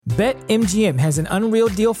BetMGM has an unreal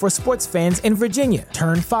deal for sports fans in Virginia.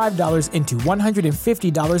 Turn $5 into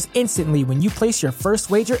 $150 instantly when you place your first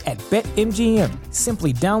wager at BetMGM.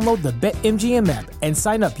 Simply download the BetMGM app and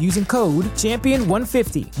sign up using code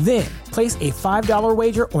Champion150. Then, place a $5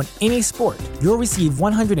 wager on any sport. You'll receive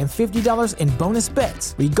 $150 in bonus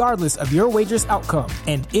bets, regardless of your wager's outcome.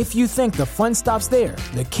 And if you think the fun stops there,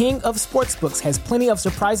 the King of Sportsbooks has plenty of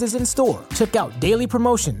surprises in store. Check out daily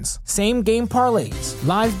promotions, same-game parlays,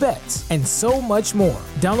 live bets, and so much more.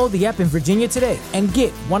 Download the app in Virginia today and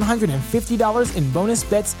get $150 in bonus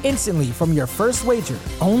bets instantly from your first wager.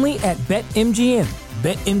 Only at BetMGM.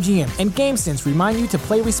 BetMGM and GameSense remind you to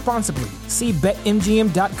play responsibly. See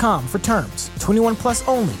BetMGM.com for terms. 21 plus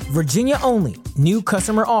only. Virginia only. New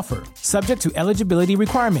customer offer. Subject to eligibility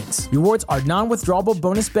requirements. Rewards are non-withdrawable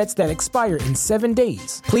bonus bets that expire in 7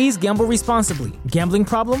 days. Please gamble responsibly. Gambling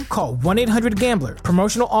problem? Call 1-800-GAMBLER.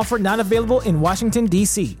 Promotional offer not available in Washington,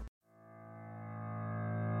 D.C.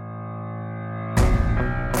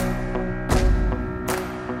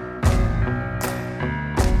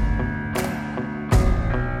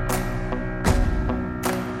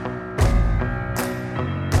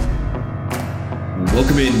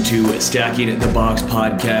 Welcome into Stacking the Box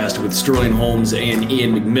podcast with Sterling Holmes and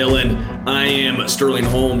Ian McMillan. I am Sterling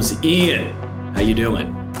Holmes. Ian, how you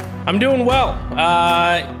doing? I'm doing well.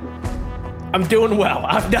 I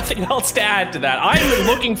have nothing else to add to that. I'm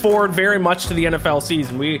looking forward very much to the NFL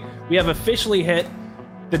season. We have officially hit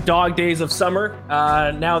the dog days of summer.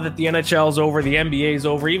 Now that the NHL is over, the NBA is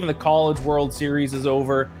over, even the College World Series is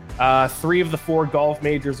over. 3 of the 4 golf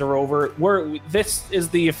majors are over. This is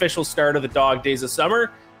the official start of the dog days of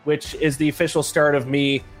summer, which is the official start of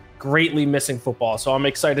me greatly missing football. So I'm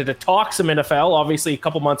excited to talk some NFL, obviously a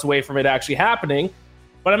couple months away from it actually happening,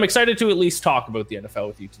 but I'm excited to at least talk about the NFL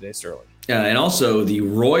with you today, Sterling. And also the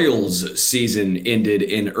Royals season ended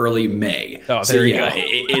in early May. Oh, there you go.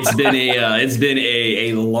 It's been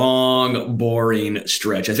a long, boring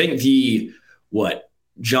stretch. I think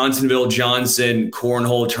Johnsonville Johnson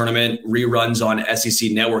Cornhole Tournament reruns on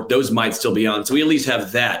SEC Network, those might still be on. So we at least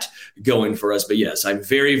have that going for us. But yes, I'm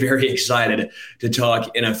very, very excited to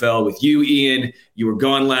talk NFL with you, Ian. You were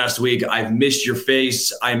gone last week. I've missed your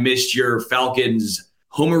face. I missed your Falcons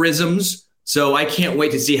homerisms. So I can't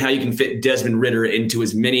wait to see how you can fit Desmond Ridder into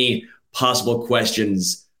as many possible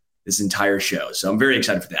questions this entire show. So I'm very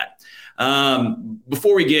excited for that.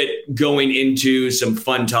 Before we get going into some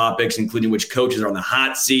fun topics, including which coaches are on the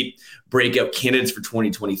hot seat, breakout candidates for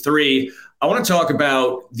 2023, I want to talk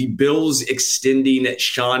about the Bills extending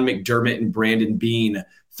Sean McDermott and Brandon Beane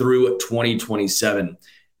through 2027.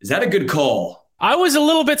 Is that a good call? I was a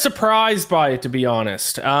little bit surprised by it, to be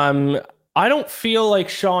honest. I don't feel like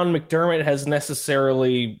Sean McDermott has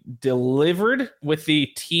necessarily delivered with the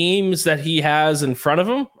teams that he has in front of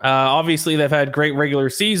him. Obviously, they've had great regular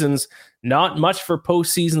seasons, not much for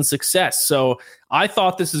postseason success. So I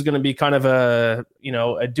thought this is going to be kind of a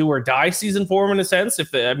do or die season for him in a sense.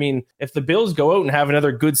 If the Bills go out and have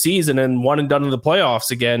another good season and one and done in the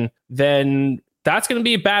playoffs again, then that's going to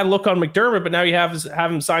be a bad look on McDermott. But now you have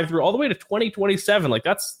him signed through all the way to 2027. Like,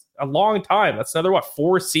 that's a long time. That's another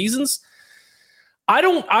 4 seasons. I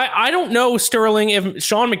don't know, Sterling, if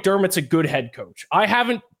Sean McDermott's a good head coach. I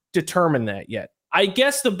haven't determined that yet. I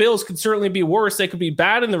guess the Bills could certainly be worse. They could be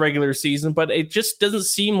bad in the regular season, but it just doesn't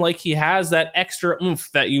seem like he has that extra oomph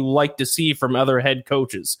that you like to see from other head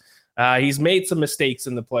coaches. He's made some mistakes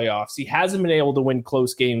in the playoffs. He hasn't been able to win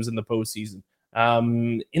close games in the postseason.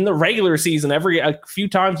 In the regular season, a few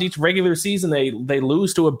times each regular season, they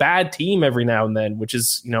lose to a bad team every now and then, which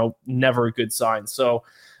is, never a good sign. So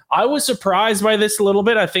I was surprised by this a little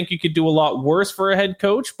bit. I think you could do a lot worse for a head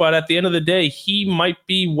coach, but at the end of the day, he might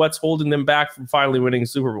be what's holding them back from finally winning a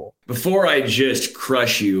Super Bowl. Before I just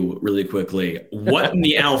crush you really quickly, what in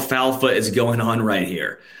the alfalfa is going on right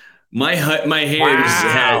here? My hair,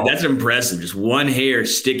 wow. That's impressive. Just one hair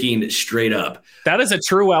sticking straight up. That is a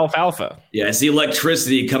true alfalfa. Yeah, it's the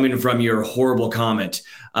electricity coming from your horrible comment.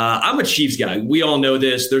 I'm a Chiefs guy. We all know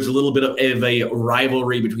this. There's a little bit of a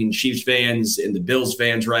rivalry between Chiefs fans and the Bills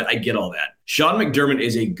fans, right? I get all that. Sean McDermott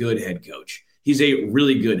is a good head coach. He's a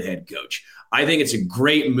really good head coach. I think it's a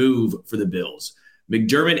great move for the Bills.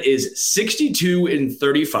 McDermott is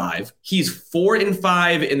 62-35. He's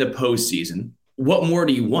 4-5 in the postseason. What more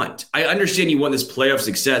do you want? I understand you want this playoff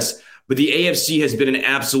success, but the AFC has been an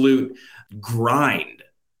absolute grind.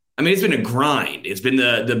 I mean, it's been a grind. It's been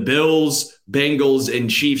the Bills, Bengals, and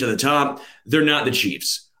Chiefs at the top. They're not the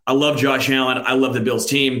Chiefs. I love Josh Allen. I love the Bills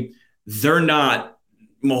team. They're not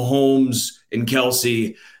Mahomes and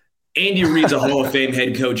Kelsey. Andy Reid's a Hall of Fame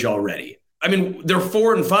head coach already. I mean, they're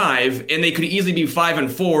 4-5, and they could easily be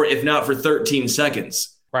 5-4 if not for 13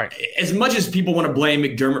 seconds. Right. As much as people want to blame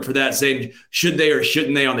McDermott for that, saying should they or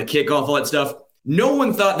shouldn't they on the kickoff, all that stuff, no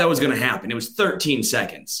one thought that was going to happen. It was 13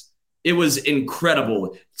 seconds. It was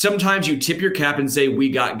incredible. Sometimes you tip your cap and say, we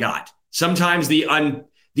got. Sometimes the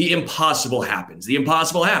impossible happens. The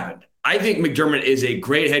impossible happened. I think McDermott is a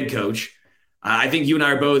great head coach. I think you and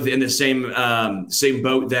I are both in the same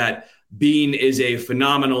boat that Bean is a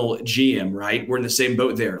phenomenal GM, right? We're in the same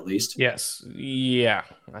boat there, at least. Yes. Yeah,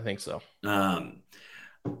 I think so.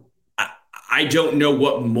 I don't know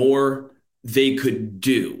what more they could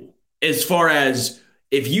do. As far as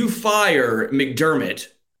if you fire McDermott,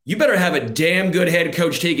 you better have a damn good head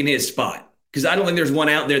coach taking his spot. Because I don't think there's one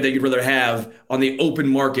out there that you'd rather have on the open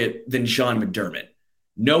market than Sean McDermott.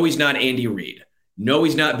 No, he's not Andy Reid. No,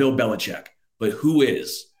 he's not Bill Belichick. But who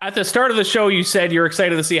is? At the start of the show, you said you're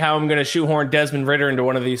excited to see how I'm going to shoehorn Desmond Ridder into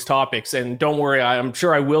one of these topics. And don't worry, I'm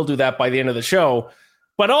sure I will do that by the end of the show.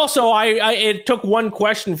 But also, it took one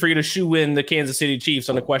question for you to shoe in the Kansas City Chiefs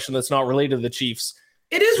on a question that's not related to the Chiefs.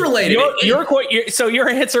 It is related. So your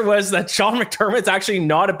answer was that Sean McDermott's actually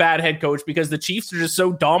not a bad head coach because the Chiefs are just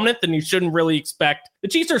so dominant that you shouldn't really expect. The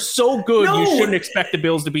Chiefs are so good, you shouldn't expect the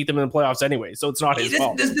Bills to beat them in the playoffs anyway. So it's not his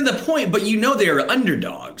fault. That's the point. But they are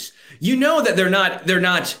underdogs. You know that they're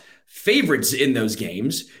not favorites in those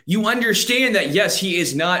games. You understand that, yes, he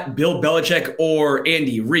is not Bill Belichick or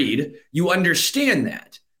Andy Reid. You understand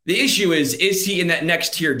that. The issue is he in that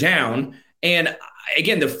next tier down? And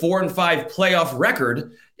again, the 4-5 playoff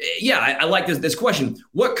record. Yeah, I like this question.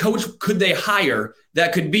 What coach could they hire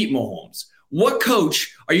that could beat Mahomes? What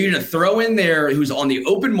coach are you going to throw in there who's on the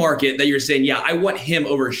open market that you're saying, yeah, I want him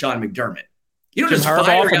over Sean McDermott? You don't Jim just Harbaugh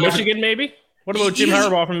fire from Michigan, maybe? What about Jim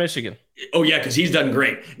Harbaugh from Michigan? Oh, yeah, because he's done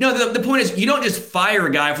great. No, the point is you don't just fire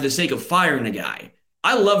a guy for the sake of firing a guy.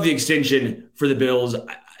 I love the extension for the Bills.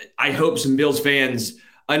 I hope some Bills fans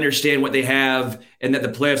understand what they have and that the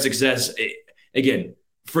playoff success, again,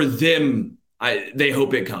 for them, they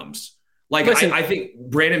hope it comes. Listen, I think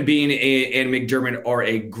Brandon Beane and McDermott are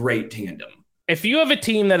a great tandem. If you have a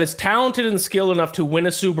team that is talented and skilled enough to win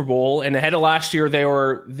a Super Bowl, and ahead of last year, they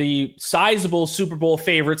were the sizable Super Bowl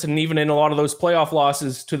favorites, and even in a lot of those playoff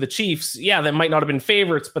losses to the Chiefs, yeah, they might not have been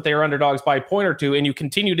favorites, but they were underdogs by a point or two, and you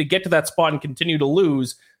continue to get to that spot and continue to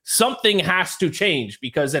lose, something has to change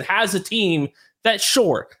because it has a team that,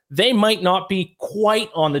 sure, they might not be quite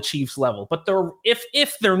on the Chiefs level, but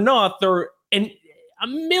if they're not, they're a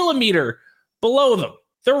millimeter below them.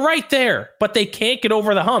 They're right there, but they can't get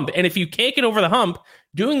over the hump. And if you can't get over the hump,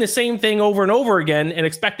 doing the same thing over and over again and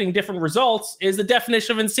expecting different results is the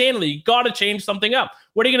definition of insanity. You got to change something up.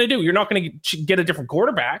 What are you going to do? You're not going to get a different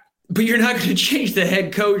quarterback. But you're not going to change the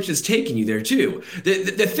head coach that's taking you there, too.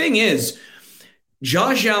 The thing is,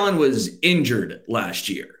 Josh Allen was injured last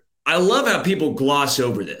year. I love how people gloss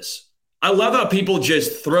over this. I love how people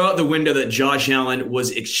just throw out the window that Josh Allen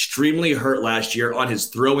was extremely hurt last year on his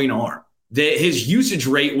throwing arm. His usage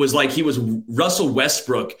rate was like he was Russell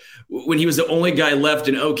Westbrook when he was the only guy left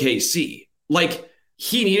in OKC. Like,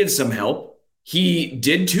 he needed some help. He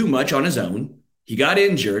did too much on his own. He got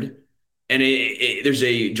injured. And there's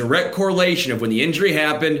a direct correlation of when the injury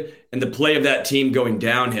happened and the play of that team going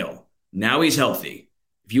downhill. Now he's healthy.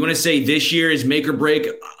 If you want to say this year is make or break,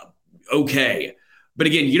 okay. But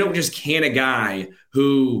again, you don't just can a guy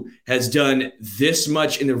who has done this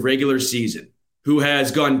much in the regular season, who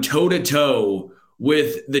has gone toe-to-toe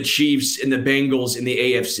with the Chiefs and the Bengals in the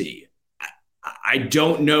AFC. I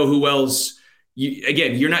don't know who else.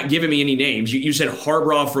 You're not giving me any names. You said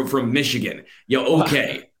Harbaugh from Michigan.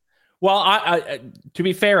 Okay. Well, I to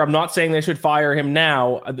be fair, I'm not saying they should fire him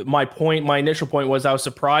now. My initial point was I was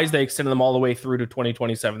surprised they extended them all the way through to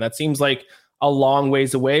 2027. That seems like a long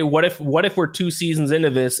ways away. What if we're 2 seasons into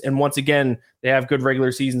this and once again they have good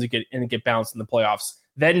regular seasons and get bounced in the playoffs?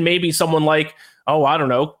 Then maybe someone like, I don't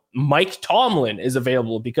know, Mike Tomlin is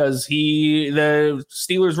available because the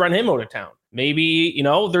Steelers run him out of town. Maybe,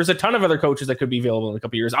 there's a ton of other coaches that could be available in a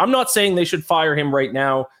couple of years. I'm not saying they should fire him right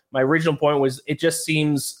now. My original point was it just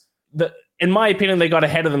seems that, in my opinion, they got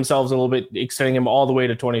ahead of themselves a little bit, extending him all the way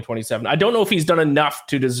to 2027. I don't know if he's done enough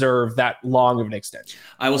to deserve that long of an extension.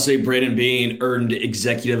 I will say Brandon Beane earned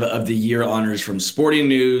Executive of the Year honors from Sporting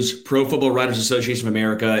News, Pro Football Writers Association of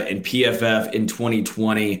America, and PFF in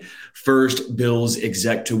 2020. First Bills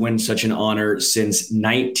exec to win such an honor since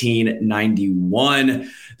 1991.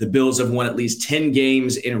 The Bills have won at least 10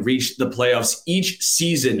 games and reached the playoffs each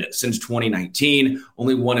season since 2019.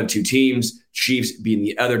 Only one of 2 teams, Chiefs being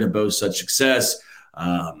the other, to boast such success.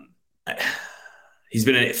 He's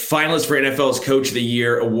been a finalist for NFL's Coach of the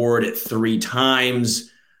Year award 3 times.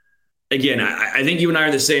 again, I think you and I are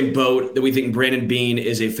in the same boat that we think Brandon Beane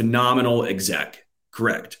is a phenomenal exec.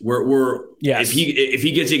 Correct. We're yes. If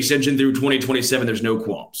he gets the extension through 2027, there's no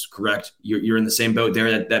qualms. Correct. You're in the same boat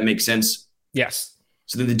there. That makes sense. Yes.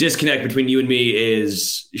 So then the disconnect between you and me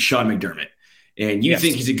is Sean McDermott. And you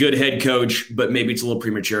think he's a good head coach, but maybe it's a little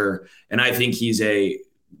premature. And I think he's a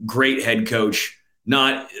great head coach,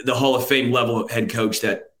 not the Hall of Fame level head coach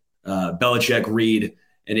that Belichick, Reed.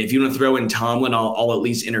 And if you want to throw in Tomlin, I'll at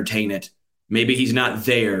least entertain it. Maybe he's not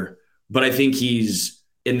there, but I think he's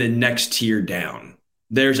in the next tier down.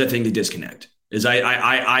 There's, I think, the disconnect. Is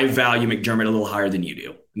I value McDermott a little higher than you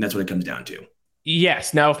do. And that's what it comes down to.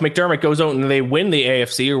 Yes. Now, if McDermott goes out and they win the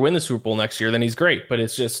AFC or win the Super Bowl next year, then he's great. But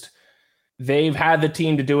it's just they've had the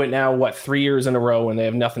team to do it now, 3 years in a row, and they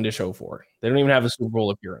have nothing to show for it. They don't even have a Super Bowl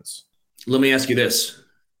appearance. Let me ask you this.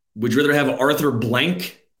 Would you rather have Arthur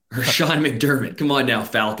Blank or Sean McDermott? Come on now,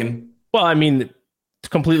 Falcon. Well, I mean,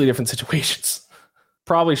 completely different situations.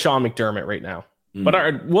 Probably Sean McDermott right now. But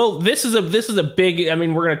this is a big. I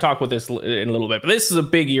mean, we're going to talk about this in a little bit, but this is a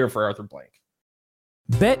big year for Arthur Blank.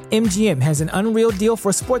 BetMGM has an unreal deal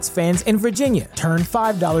for sports fans in Virginia. Turn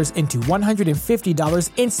 $5 into $150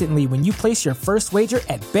 instantly when you place your first wager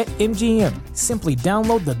at BetMGM. Simply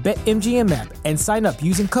download the BetMGM app and sign up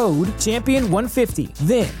using code Champion150.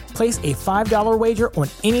 Then, place a $5 wager on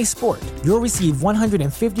any sport. You'll receive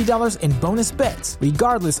 $150 in bonus bets,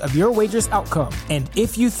 regardless of your wager's outcome. And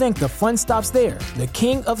if you think the fun stops there, the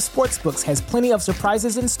king of sportsbooks has plenty of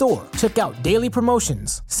surprises in store. Check out daily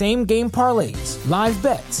promotions, same-game parlays, live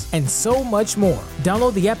bets, and so much more.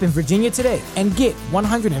 Download the app in Virginia today and get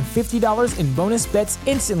 $150 in bonus bets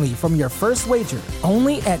instantly from your first wager.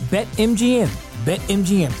 Only at BetMGM.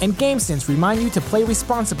 BetMGM and GameSense remind you to play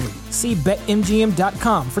responsibly. See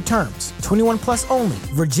BetMGM.com for terms. 21 plus only.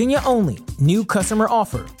 Virginia only. New customer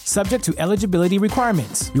offer. Subject to eligibility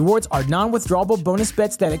requirements. Rewards are non-withdrawable bonus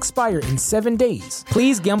bets that expire in 7 days.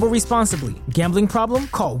 Please gamble responsibly. Gambling problem?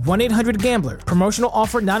 Call 1-800-GAMBLER. Promotional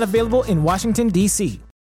offer not available in Washington, D.C.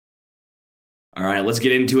 All right, let's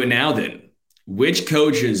get into it now then. Which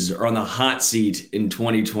coaches are on the hot seat in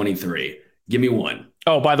 2023? Give me one.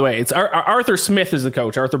 Oh, by the way, it's Arthur Smith is the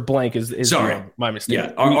coach. Arthur Blank is sorry, my mistake.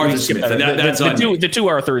 Yeah, Arthur Smith. That's the two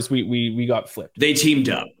Arthurs we got flipped. They teamed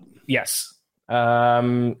up. Yes.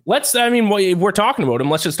 We're talking about him.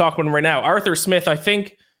 Let's just talk about him right now. Arthur Smith, I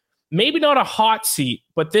think maybe not a hot seat,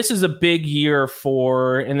 but this is a big year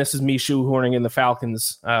and this is me shoehorning in the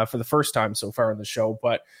Falcons for the first time so far in the show,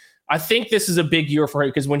 but I think this is a big year for him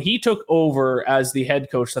because when he took over as the head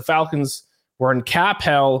coach, the Falcons were in cap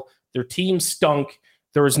hell. Their team stunk.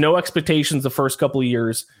 There was no expectations the first couple of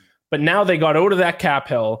years, but now they got out of that cap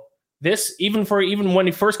hell. Even when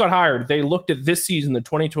he first got hired, they looked at this season, the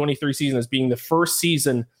 2023 season, as being the first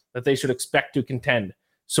season that they should expect to contend.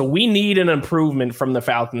 So we need an improvement from the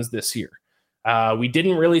Falcons this year. We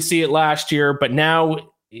didn't really see it last year, but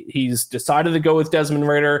now he's decided to go with Desmond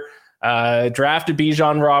Ridder, drafted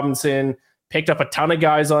Bijan Robinson, picked up a ton of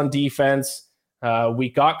guys on defense. We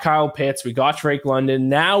got Kyle Pitts. We got Drake London.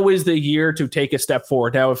 Now is the year to take a step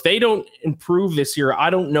forward. Now, if they don't improve this year, I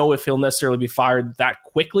don't know if he'll necessarily be fired that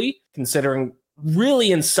quickly, considering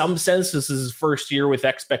really in some sense, this is his first year with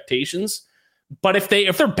expectations. But if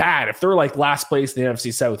they're bad, if they're like last place in the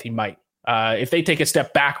NFC South, he might. If they take a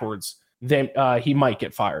step backwards, then he might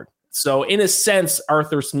get fired. So in a sense,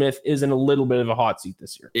 Arthur Smith is in a little bit of a hot seat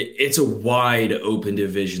this year. It's a wide open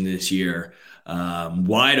division this year.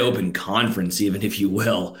 Wide open conference, even if you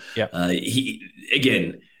will. Yeah.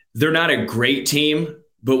 They're not a great team,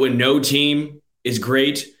 but when no team is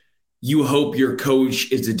great, you hope your coach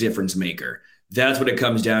is the difference maker. That's what it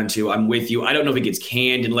comes down to. I'm with you. I don't know if it gets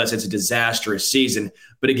canned unless it's a disastrous season.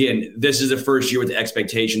 But again, this is the first year with the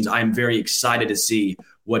expectations. I'm very excited to see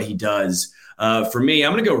what he does. For me,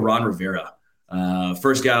 I'm going to go Ron Rivera.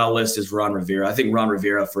 First guy on the list is Ron Rivera. I think Ron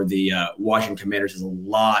Rivera for the Washington Commanders is a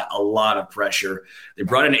lot of pressure. They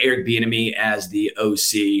brought in Eric Bieniemy as the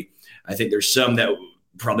OC. I think there's some that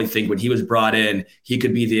probably think when he was brought in, he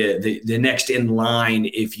could be the next in line,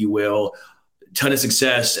 if you will. Ton of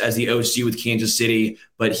success as the OC with Kansas City,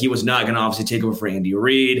 but he was not going to obviously take over for Andy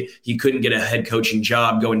Reid. He couldn't get a head coaching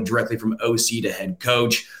job going directly from OC to head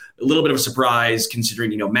coach. A little bit of a surprise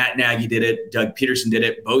considering, Matt Nagy did it. Doug Peterson did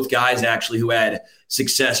it. Both guys actually who had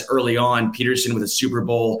success early on. Peterson with a Super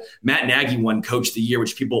Bowl. Matt Nagy won Coach of the Year,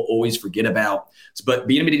 which people always forget about. But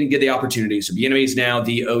Bieniemy didn't get the opportunity. So Bieniemy is now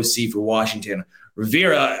the OC for Washington.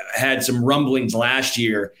 Rivera had some rumblings last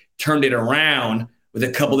year, turned it around with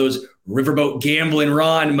a couple of those riverboat gambling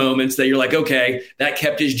Ron moments that you're like, okay, that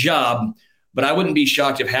kept his job. But I wouldn't be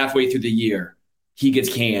shocked if halfway through the year he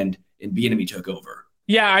gets canned and Bieniemy took over.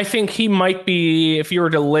 Yeah, I think he might be, if you were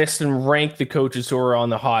to list and rank the coaches who are on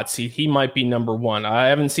the hot seat, he might be number one. I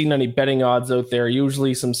haven't seen any betting odds out there.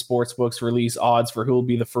 Usually some sports books release odds for who will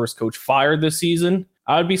be the first coach fired this season.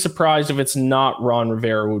 I'd be surprised if it's not Ron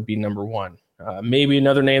Rivera would be number one. Maybe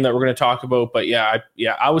another name that we're going to talk about, but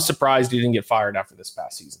I was surprised he didn't get fired after this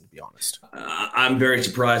past season, to be honest. I'm very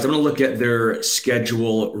surprised. I'm going to look at their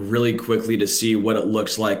schedule really quickly to see what it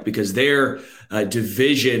looks like, because their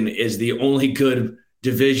division is the only good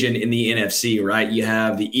division in the NFC, right? You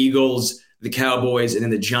have the Eagles, the Cowboys, and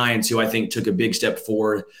then the Giants, who I think took a big step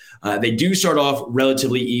forward. They do start off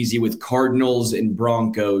relatively easy with Cardinals and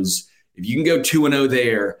Broncos. If you can go 2-0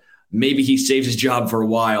 there, maybe he saves his job for a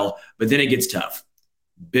while, but then it gets tough.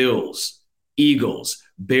 Bills, Eagles,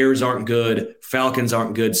 Bears aren't good. Falcons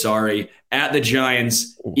aren't good, sorry. At the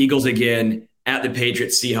Giants, Eagles again. At the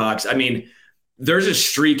Patriots, Seahawks. I mean, there's a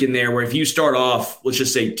streak in there where if you start off, let's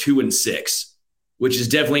just say 2-6, which is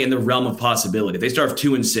definitely in the realm of possibility. If they start off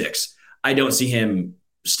 2-6, I don't see him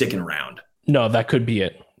sticking around. No, that could be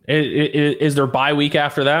it. Is there bye week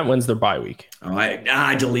after that? When's their bye week? Oh,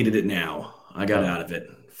 I deleted it now. I got out of it.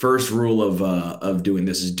 First rule of doing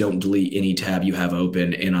this is don't delete any tab you have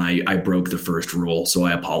open, and I broke the first rule, so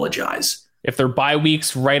I apologize. If their bye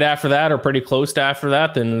weeks right after that or pretty close to after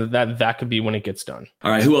that, then that could be when it gets done. All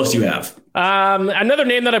right, who else do you have? Another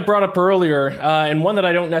name that I brought up earlier, and one that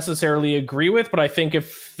I don't necessarily agree with, but I think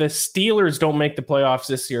if the Steelers don't make the playoffs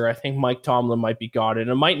this year, I think Mike Tomlin might be gone. And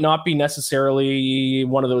it might not be necessarily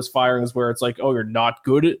one of those firings where it's like, oh, you're not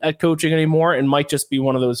good at coaching anymore. It might just be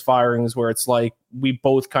one of those firings where it's like, we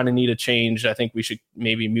both kind of need a change. I think we should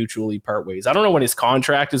maybe mutually part ways. I don't know when his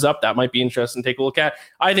contract is up. That might be interesting to take a look at.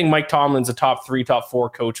 I think Mike Tomlin's a top 3, top 4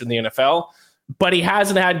 coach in the NFL. But he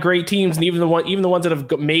hasn't had great teams, and even the ones that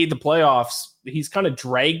have made the playoffs, he's kind of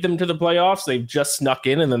dragged them to the playoffs. They've just snuck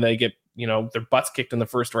in, and then they get their butts kicked in the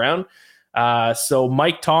first round. So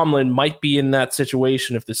Mike Tomlin might be in that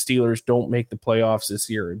situation if the Steelers don't make the playoffs this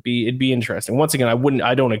year. It'd be interesting. Once again,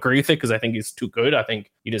 I don't agree with it because I think it's too good. I think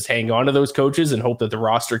you just hang on to those coaches and hope that the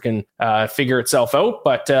roster can figure itself out.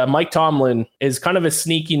 But Mike Tomlin is kind of a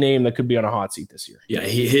sneaky name that could be on a hot seat this year. Yeah,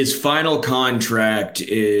 his final contract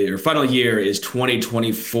final year is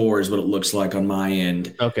 2024 is what it looks like on my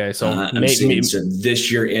end. Okay, so maybe so this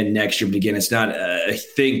year and next year. But again, it's not a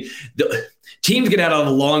thing. Teams get out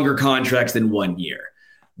on longer contracts than 1 year.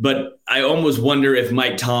 But I almost wonder if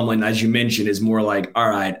Mike Tomlin, as you mentioned, is more like, all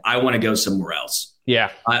right, I want to go somewhere else.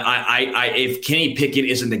 Yeah. If Kenny Pickett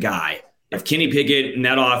isn't the guy, if Kenny Pickett in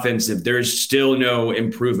that offense, if there's still no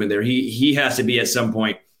improvement there, he has to be at some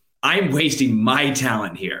point. I'm wasting my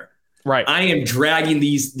talent here. Right. I am dragging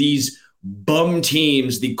these bum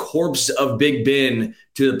teams, the corpse of Big Ben,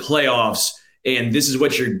 to the playoffs, and this is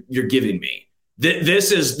what you're giving me.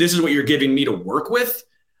 This is what you're giving me to work with.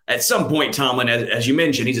 At some point, Tomlin, as you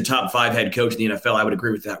mentioned, he's a top 5 head coach in the NFL. I would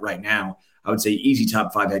agree with that right now. I would say easy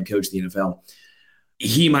top 5 head coach in the NFL.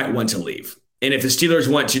 He might want to leave. And if the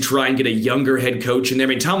Steelers want to try and get a younger head coach in there, I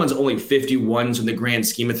mean, Tomlin's only 51, so in the grand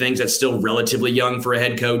scheme of things, that's still relatively young for a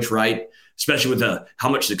head coach, right? Especially with how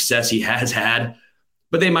much success he has had.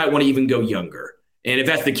 But they might want to even go younger. And if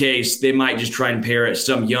that's the case, they might just try and pair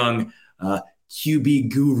some young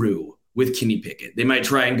QB guru with Kenny Pickett. They might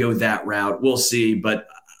try and go that route. We'll see. But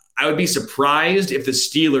I would be surprised if the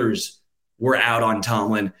Steelers were out on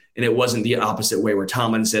Tomlin and it wasn't the opposite way where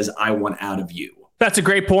Tomlin says, I want out of you. That's a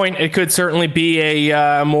great point. It could certainly be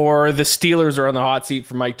a more the Steelers are on the hot seat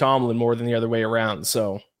for Mike Tomlin more than the other way around.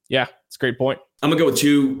 So, yeah, it's a great point. I'm going to go with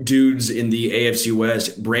 2 dudes in the AFC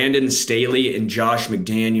West, Brandon Staley and Josh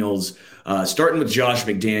McDaniels. Starting with Josh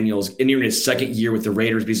McDaniels, in his second year with the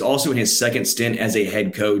Raiders, but he's also in his second stint as a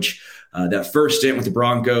head coach. That first stint with the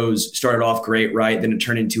Broncos started off great, right? Then it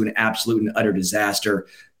turned into an absolute and utter disaster.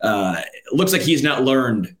 It looks like he's not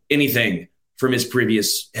learned anything from his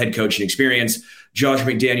previous head coaching experience. Josh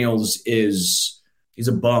McDaniels he's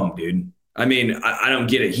a bum, dude. I mean, I don't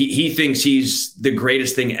get it. He thinks he's the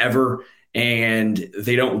greatest thing ever, and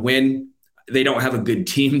they don't win. They don't have a good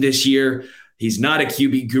team this year. He's not a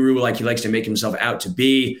QB guru like he likes to make himself out to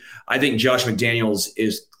be. I think Josh McDaniels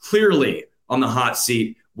is clearly on the hot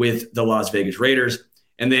seat with the Las Vegas Raiders.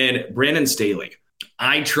 And then Brandon Staley.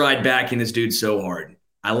 I tried backing this dude so hard.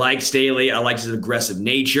 I like Staley. I like his aggressive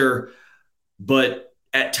nature. But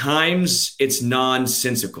at times, it's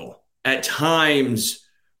nonsensical. At times,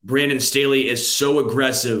 Brandon Staley is so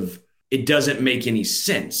aggressive, it doesn't make any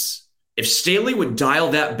sense. If Staley would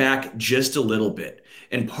dial that back just a little bit,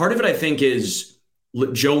 and part of it, I think, is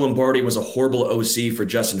Joe Lombardi was a horrible OC for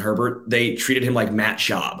Justin Herbert. They treated him like Matt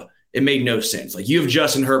Schaub. It made no sense. Like, you have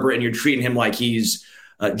Justin Herbert and you're treating him like he's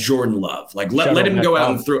Jordan Love. Like let him go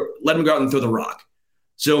out and throw the rock.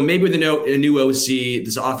 So maybe with a new OC,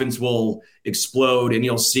 this offense will explode, and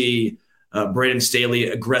you'll see Brandon Staley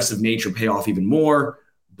aggressive nature pay off even more.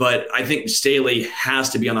 But I think Staley has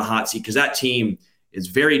to be on the hot seat because that team is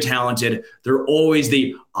very talented. They're always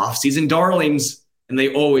the offseason darlings, and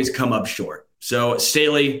they always come up short. So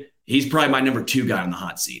Staley, he's probably my number 2 guy on the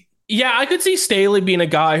hot seat. Yeah, I could see Staley being a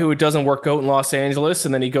guy who it doesn't work out in Los Angeles,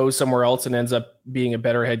 and then he goes somewhere else and ends up being a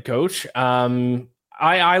better head coach.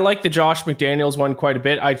 I like the Josh McDaniels one quite a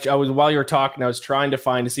bit. I was, while you were talking, I was trying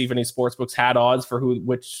to see if any sportsbooks had odds for who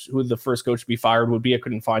the first coach to be fired would be. I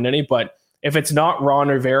couldn't find any, but if it's not Ron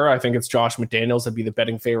Rivera, I think it's Josh McDaniels. That'd be the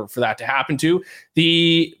betting favorite for that to happen to.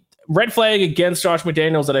 The red flag against Josh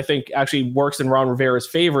McDaniels that I think actually works in Ron Rivera's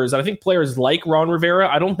favor is that I think players like Ron Rivera.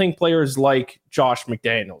 I don't think players like Josh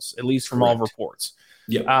McDaniels, at least from all reports.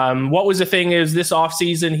 Yep. What was the thing is this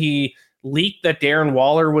offseason, he leaked that Darren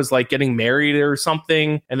Waller was like getting married or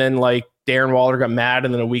something. And then like Darren Waller got mad.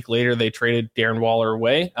 And then a week later they traded Darren Waller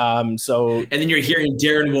away. And then you're hearing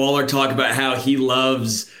Darren Waller talk about how he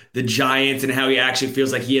loves the Giants and how he actually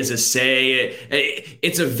feels like he has a say.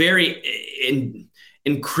 It's a very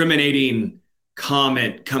incriminating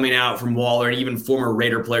comment coming out from Waller and even former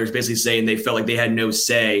Raider players basically saying they felt like they had no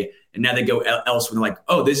say. And now they go elsewhere. Like,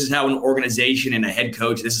 oh, this is how an organization and a head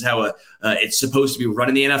coach, this is how it's supposed to be run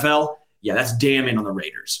in the NFL. Yeah, that's damning on the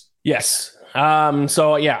Raiders. Yes.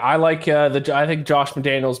 So yeah, I like I think Josh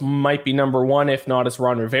McDaniels might be number 1, if not as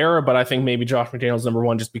Ron Rivera, but I think maybe Josh McDaniels number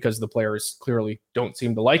 1 just because the players clearly don't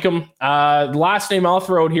seem to like him. The last name I'll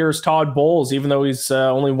throw out here is Todd Bowles, even though he's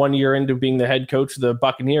only 1 year into being the head coach of the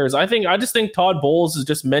Buccaneers. I just think Todd Bowles is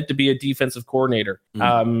just meant to be a defensive coordinator.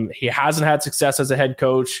 He hasn't had success as a head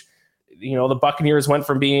coach. You know, the Buccaneers went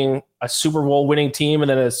from being a Super Bowl winning team and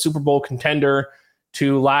then a Super Bowl contender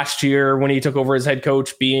to last year when he took over as head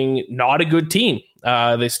coach being not a good team.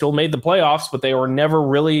 They still made the playoffs, but they were never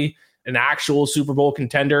really an actual Super Bowl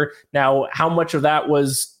contender. Now, how much of that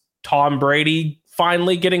was Tom Brady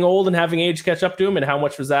finally getting old and having age catch up to him, and how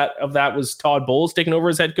much was that was Todd Bowles taking over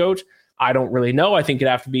as head coach? I don't really know. I think it'd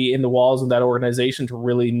have to be in the walls of that organization to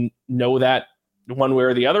really know that one way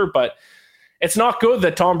or the other, but it's not good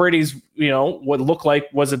that Tom Brady's, what looked like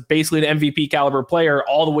was basically an MVP caliber player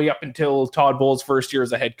all the way up until Todd Bowles' first year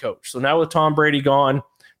as a head coach. So now with Tom Brady gone,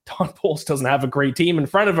 Todd Bowles doesn't have a great team in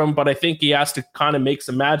front of him, but I think he has to kind of make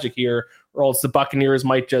some magic here, or else the Buccaneers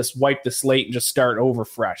might just wipe the slate and just start over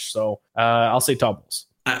fresh. So I'll say Todd Bowles.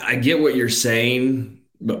 I get what you're saying,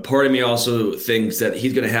 but part of me also thinks that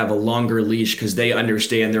he's going to have a longer leash because they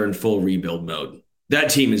understand they're in full rebuild mode.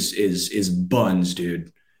 That team is buns,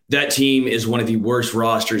 dude. That team is one of the worst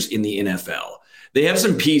rosters in the NFL. They have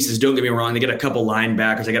some pieces, don't get me wrong. They got a couple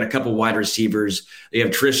linebackers. They got a couple wide receivers. They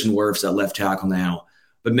have Tristan Wirfs at left tackle now.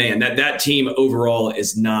 But, man, that team overall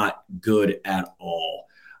is not good at all.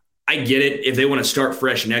 I get it. If they want to start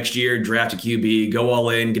fresh next year, draft a QB, go all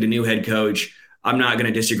in, get a new head coach, I'm not going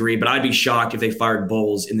to disagree. But I'd be shocked if they fired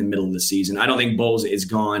Bowles in the middle of the season. I don't think Bowles is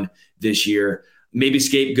gone this year. Maybe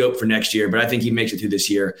scapegoat for next year, but I think he makes it through this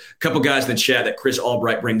year. A couple guys in the chat that Chris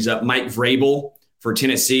Albright brings up. Mike Vrabel for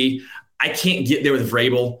Tennessee. I can't get there with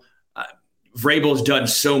Vrabel. Vrabel's done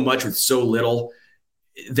so much with so little.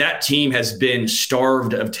 That team has been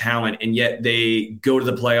starved of talent, and yet they go to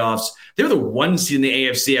the playoffs. They were the 1 seed in the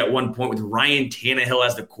AFC at one point with Ryan Tannehill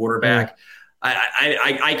as the quarterback.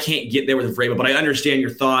 I can't get there with Vrabel, but I understand your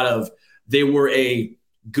thought of they were a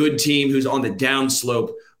good team who's on the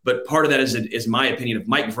downslope. But part of that is my opinion of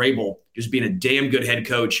Mike Vrabel just being a damn good head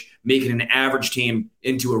coach, making an average team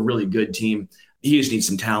into a really good team. He just needs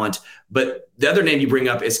some talent. But the other name you bring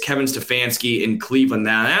up is Kevin Stefanski in Cleveland.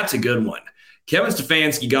 Now, that's a good one. Kevin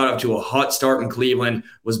Stefanski got up to a hot start in Cleveland,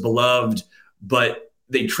 was beloved, but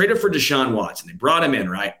they traded for Deshaun Watson. They brought him in,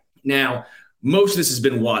 right? Now, most of this has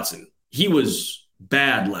been Watson. He was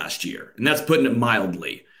bad last year, and that's putting it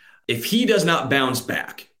mildly. If he does not bounce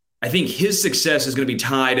back, I think his success is going to be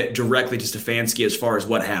tied directly to Stefanski as far as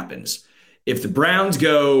what happens. If the Browns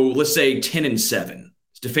go, let's say 10-7,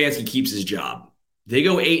 Stefanski keeps his job. They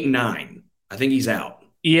go 8-9. I think he's out.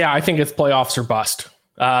 Yeah, I think it's playoffs or bust.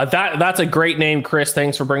 That's a great name, Chris.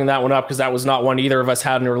 Thanks for bringing that one up because that was not one either of us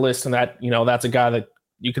had in our list, and that's a guy that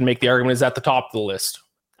you can make the argument is at the top of the list.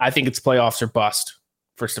 I think it's playoffs or bust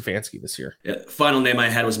for Stefanski this year. Yeah, final name I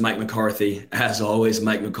had was Mike McCarthy. As always,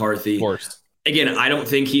 Mike McCarthy. Of course. Again, I don't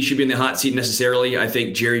think he should be in the hot seat necessarily. I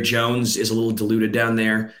think Jerry Jones is a little diluted down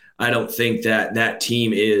there. I don't think that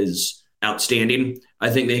team is outstanding.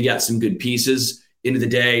 I think they got some good pieces. End of the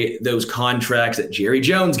day, those contracts that Jerry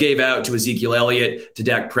Jones gave out to Ezekiel Elliott, to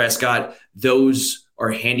Dak Prescott, those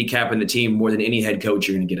are handicapping the team more than any head coach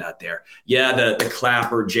you're going to get out there. Yeah, the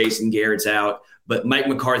Clapper, Jason Garrett's out, but Mike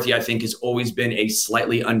McCarthy, I think, has always been a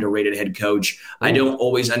slightly underrated head coach. I don't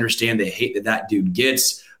always understand the hate that dude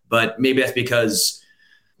gets, but maybe that's because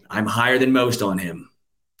I'm higher than most on him.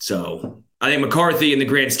 So I think McCarthy, in the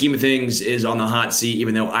grand scheme of things, is on the hot seat,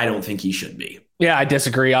 even though I don't think he should be. Yeah, I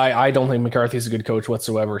disagree. I don't think McCarthy's a good coach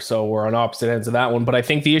whatsoever. So we're on opposite ends of that one. But I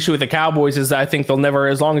think the issue with the Cowboys is that I think they'll never,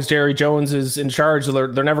 as long as Jerry Jones is in charge, they're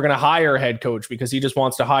never going to hire a head coach because he just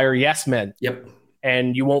wants to hire yes men. Yep.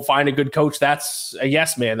 And you won't find a good coach that's a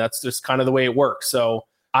yes man. That's just kind of the way it works. So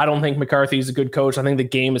I don't think McCarthy's a good coach. I think the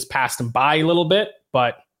game has passed him by a little bit,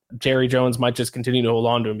 but Jerry Jones might just continue to hold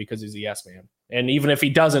on to him because he's a yes man. And even if he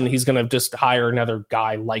doesn't, he's going to just hire another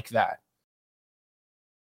guy like that.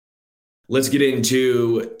 Let's get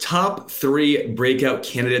into top 3 breakout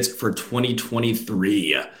candidates for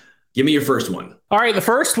 2023. Give me your first one. All right, the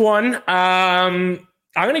first one, I'm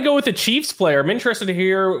going to go with the Chiefs player. I'm interested to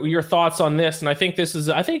hear your thoughts on this. And I think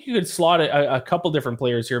you could slot a couple different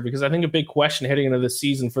players here because I think a big question heading into this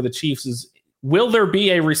season for the Chiefs is, will there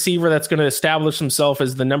be a receiver that's going to establish himself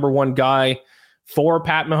as the number one guy for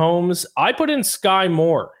Pat Mahomes? I put in Sky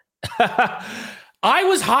Moore. I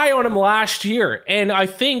was high on him last year, and I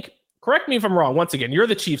think, correct me if I'm wrong, once again, you're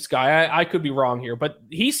the Chiefs guy. I could be wrong here, but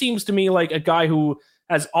he seems to me like a guy who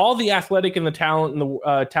has all the athletic and the talent in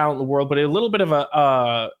the world, but a little bit of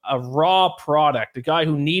a raw product, a guy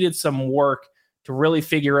who needed some work to really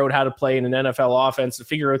figure out how to play in an NFL offense, to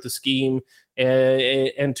figure out the scheme,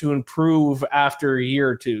 and to improve after a year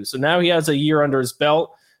or two. So now he has a year under his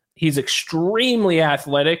belt. He's extremely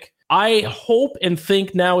athletic. I hope and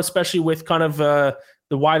think now, especially with kind of the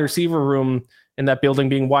wide receiver room in that building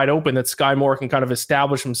being wide open, that Sky Moore can kind of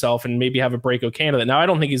establish himself and maybe have a breakout candidate. Now, I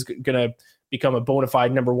don't think he's going to become a bona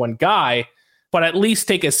fide number one guy, but at least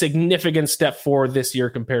take a significant step forward this year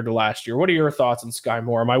compared to last year. What are your thoughts on Sky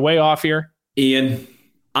Moore? Am I way off here? Ian,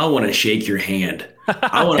 I want to shake your hand.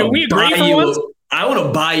 I want Can we agree for once? I want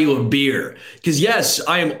to buy you a beer because, yes,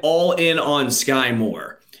 I am all in on Sky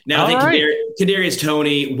Moore. Now, I think Kadarius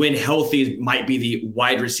Toney, when healthy, might be the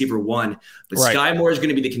wide receiver one, but Sky Moore is going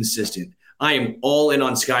to be the consistent. I am all in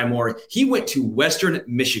on Sky Moore. He went to Western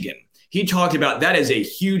Michigan. He talked about that as a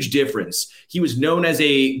huge difference. He was known as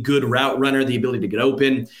a good route runner, the ability to get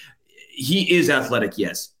open. He is athletic,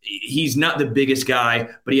 yes. He's not the biggest guy,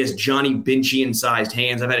 but he has Johnny Benchian-sized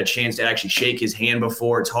hands. I've had a chance to actually shake his hand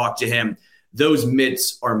before, talk to him. Those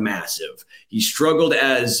mitts are massive. He struggled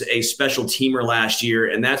as a special teamer last year,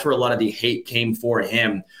 and that's where a lot of the hate came for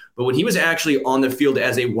him. But when he was actually on the field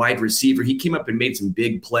as a wide receiver, he came up and made some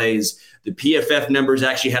big plays. The PFF numbers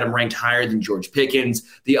actually had him ranked higher than George Pickens.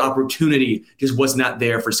 The opportunity just was not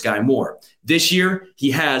there for Sky Moore. This year,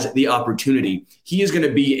 he has the opportunity. He is going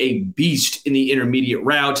to be a beast in the intermediate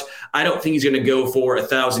route. I don't think he's going to go for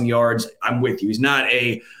 1,000 yards. I'm with you. He's not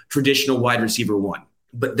a traditional wide receiver one.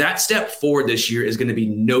 But that step forward this year is going to be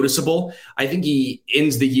noticeable. I think he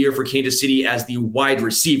ends the year for Kansas City as the wide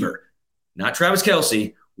receiver, not Travis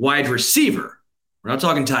Kelce, wide receiver. We're not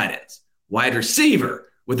talking tight ends. Wide receiver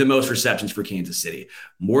with the most receptions for Kansas City.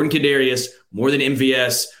 More than Kadarius, more than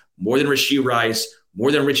MVS, more than Rashee Rice,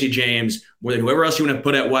 more than Richie James, more than whoever else you want to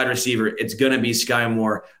put at wide receiver. It's going to be Sky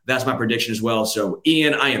Moore. That's my prediction as well. So,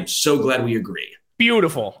 Ian, I am so glad we agree.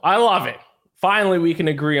 Beautiful. I love it. Finally, we can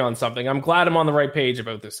agree on something. I'm glad I'm on the right page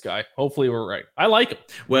about this guy. Hopefully we're right. I like him.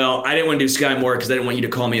 Well, I didn't want to do Sky Moore because I didn't want you to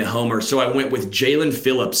call me a homer. So I went with Jalen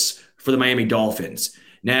Phillips for the Miami Dolphins.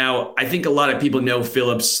 Now, I think a lot of people know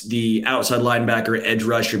Phillips, the outside linebacker, edge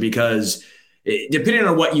rusher, because depending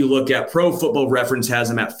on what you look at, Pro Football Reference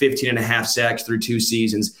has him at 15.5 sacks through 2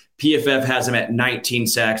 seasons. PFF has him at 19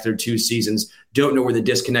 sacks through 2 seasons. Don't know where the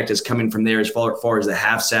disconnect is coming from there as far as the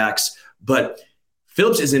half sacks. But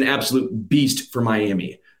Phillips is an absolute beast for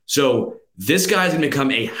Miami. So this guy's going to become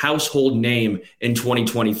a household name in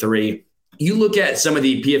 2023. You look at some of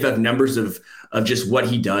the PFF numbers of just what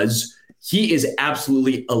he does. He is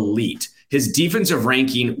absolutely elite. His defensive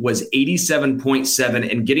ranking was 87.7,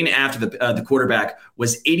 and getting after the quarterback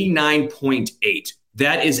was 89.8.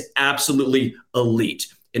 That is absolutely elite.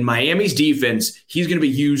 In Miami's defense, he's going to be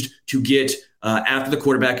used to get after the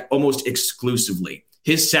quarterback almost exclusively.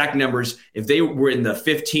 His sack numbers, if they were in the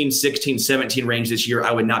 15, 16, 17 range this year,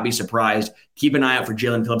 I would not be surprised. Keep an eye out for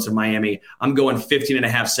Jalen Phillips of Miami. I'm going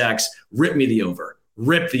 15.5 sacks. Rip me the over.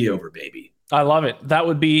 Rip the over, baby. I love it. That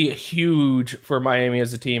would be huge for Miami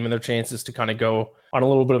as a team and their chances to kind of go on a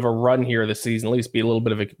little bit of a run here this season, at least be a little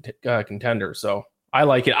bit of a contender. So I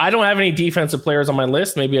like it. I don't have any defensive players on my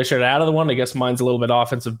list. Maybe I should add another one. I guess mine's a little bit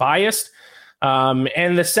offensive biased.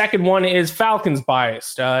 And the second one is Falcons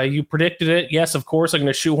biased. You predicted it. Yes, of course, I'm going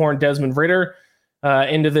to shoehorn Desmond Ridder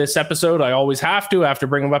into this episode. I always have to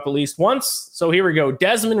bring him up at least once. So here we go.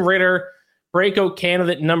 Desmond Ridder, breakout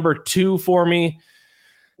candidate number 2 for me.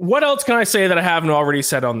 What else can I say that I haven't already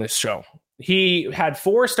said on this show? He had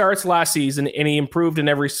 4 starts last season, and he improved in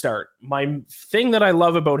every start. My thing that I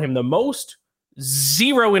love about him the most,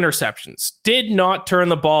 0 interceptions. Did not turn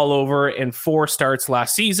the ball over in 4 starts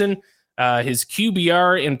last season. His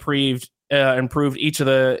QBR improved each of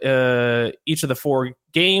the 4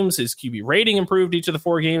 games. His QB rating improved each of the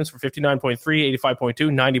 4 games from 59.3,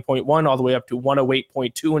 85.2, 90.1, all the way up to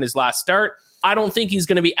 108.2 in his last start. I don't think he's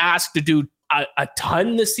going to be asked to do a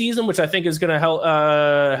ton this season, which I think is going to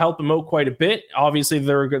help him out quite a bit. Obviously,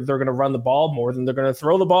 they're going to run the ball more than they're going to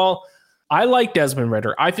throw the ball. I like Desmond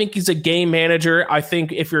Ridder. I think he's a game manager. I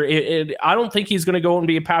think I don't think he's going to go and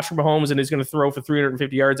be a Patrick Mahomes and he's going to throw for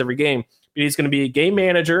 350 yards every game. But he's going to be a game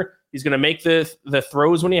manager. He's going to make the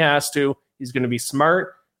throws when he has to. He's going to be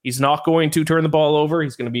smart. He's not going to turn the ball over.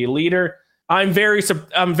 He's going to be a leader. I'm very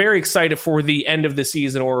excited for the end of the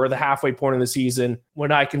season or the halfway point of the season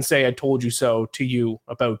when I can say I told you so to you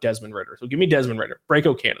about Desmond Ridder. So give me Desmond Ridder,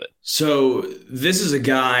 breakout candidate. So this is a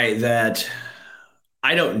guy that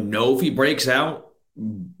I don't know if he breaks out,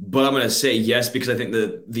 but I'm going to say yes because I think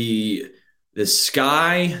the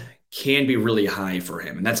sky can be really high for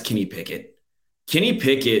him, and that's Kenny Pickett. Kenny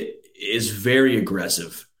Pickett is very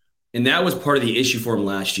aggressive, and that was part of the issue for him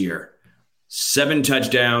last year. 7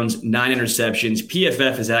 touchdowns, 9 interceptions.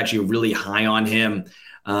 PFF is actually really high on him.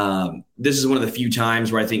 This is one of the few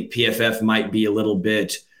times where I think PFF might be a little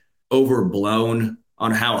bit overblown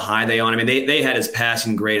on how high they on. I mean, they had his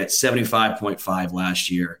passing grade at 75.5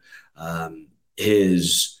 last year.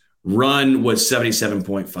 His run was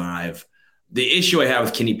 77.5. The issue I had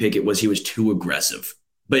with Kenny Pickett was he was too aggressive.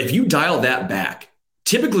 But if you dial that back,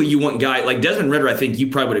 typically you want guy like Desmond Ridder. I think you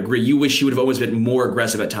probably would agree. You wish he would have always been more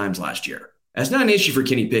aggressive at times last year. That's not an issue for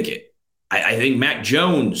Kenny Pickett. I think Mac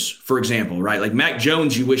Jones, for example, right? Like Mac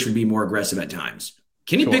Jones, you wish would be more aggressive at times.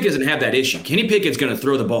 Kenny Pickett doesn't have that issue. Kenny Pickett's going to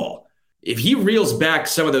throw the ball. If he reels back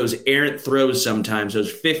some of those errant throws sometimes,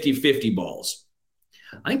 those 50-50 balls,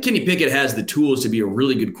 I think Kenny Pickett has the tools to be a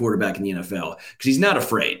really good quarterback in the NFL because he's not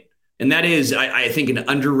afraid. And that is, I think, an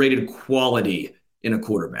underrated quality in a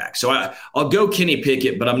quarterback. So I'll go Kenny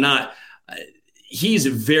Pickett, but I'm not he's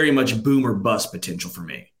very much boom or bust potential for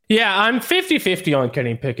me. Yeah, I'm 50-50 on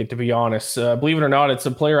Kenny Pickett, to be honest. Believe it or not, it's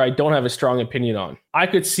a player I don't have a strong opinion on. I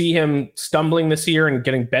could see him stumbling this year and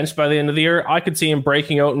getting benched by the end of the year. I could see him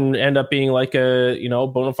breaking out and end up being like a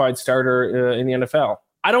bona fide starter in the NFL.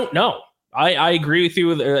 I don't know. I agree with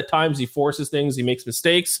you. At times he forces things, he makes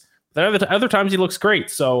mistakes. But other times he looks great.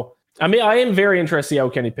 So, I mean, I am very interested how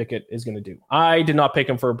Kenny Pickett is going to do. I did not pick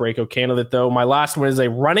him for a breakout candidate, though. My last one is a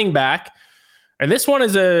running back. And this one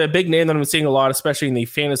is a big name that I'm seeing a lot, especially in the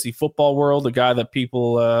fantasy football world, a guy that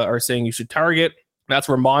people are saying you should target. That's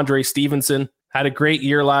Ramondre Stevenson. Had a great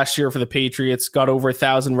year last year for the Patriots, got over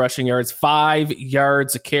 1,000 rushing yards, 5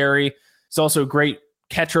 yards a carry. He's also a great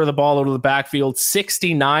catcher of the ball out of the backfield,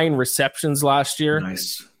 69 receptions last year.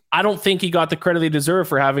 Nice. I don't think he got the credit he deserved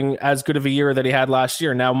for having as good of a year that he had last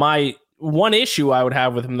year. Now, my one issue I would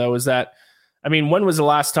have with him, though, is that, I mean, when was the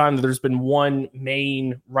last time that there's been one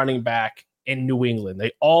main running back in New England?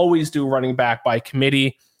 They always do running back by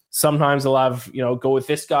committee. Sometimes they'll have, go with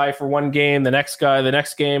this guy for one game, the next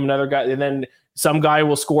game, another guy, and then some guy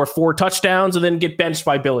will score 4 touchdowns and then get benched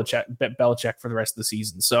by Belichick for the rest of the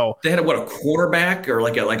season. So they had a quarterback or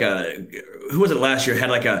like a who was it last year? Had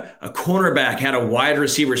like a cornerback had a wide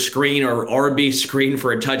receiver screen or RB screen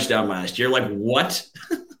for a touchdown last year. Like what?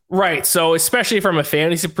 Right. So especially from a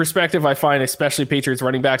fantasy perspective, I find especially Patriots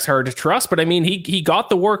running backs hard to trust. But I mean, he got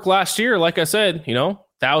the work last year. Like I said,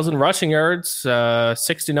 1,000 rushing yards,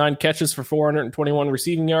 69 catches for 421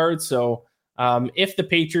 receiving yards. So if the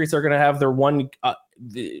Patriots are going to have their one,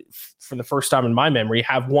 for the first time in my memory,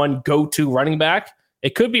 have one go-to running back,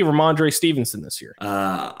 it could be Ramondre Stevenson this year.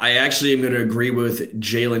 I actually am going to agree with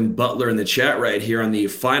Jalen Butler in the chat right here on the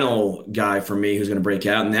final guy for me who's going to break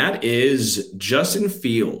out, and that is Justin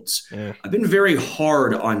Fields. Yeah. I've been very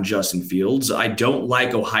hard on Justin Fields. I don't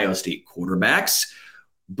like Ohio State quarterbacks,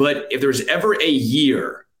 but if there's ever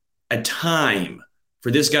a time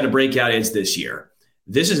for this guy to break out, it's this year.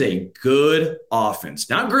 This is a good offense.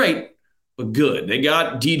 Not great, but good. They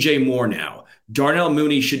got DJ Moore now. Darnell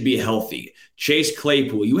Mooney should be healthy. Chase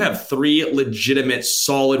Claypool. You have 3 legitimate,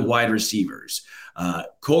 solid wide receivers.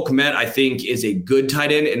 Cole Kmet, I think, is a good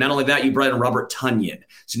tight end. And not only that, you brought in Robert Tonyan.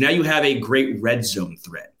 So now you have a great red zone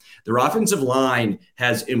threat. Their offensive line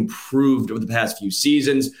has improved over the past few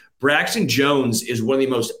seasons. Braxton Jones is one of the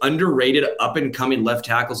most underrated up-and-coming left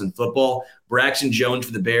tackles in football. Braxton Jones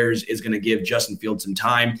for the Bears is going to give Justin Fields some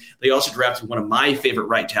time. They also drafted one of my favorite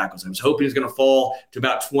right tackles. I was hoping he was going to fall to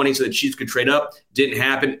about 20 so the Chiefs could trade up. Didn't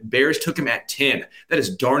happen. Bears took him at 10. That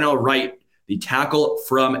is Darnell Wright, the tackle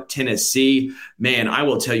from Tennessee. Man, I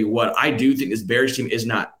will tell you what, I do think this Bears team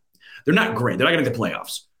they're not great. They're not going to make the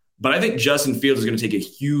playoffs. But I think Justin Fields is going to take a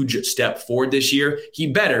huge step forward this year.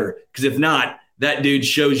 He better, because if not, that dude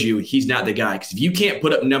shows you he's not the guy. Because if you can't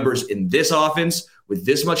put up numbers in this offense with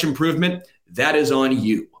this much improvement, that is on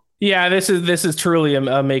you. Yeah, this is truly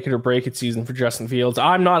a make it or break it season for Justin Fields.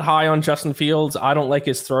 I'm not high on Justin Fields. I don't like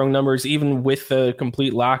his throwing numbers, even with the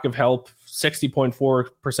complete lack of help.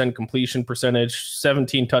 60.4% completion percentage,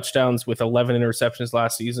 17 touchdowns with 11 interceptions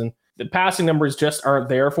last season. The passing numbers just aren't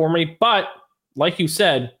there for me. But like you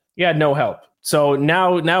said, he had no help. So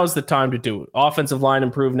now is the time to do it. Offensive line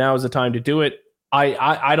improved. Now is the time to do it.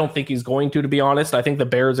 I don't think he's going to be honest. I think the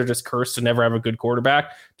Bears are just cursed to never have a good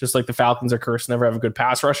quarterback, just like the Falcons are cursed to never have a good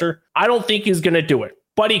pass rusher. I don't think he's going to do it,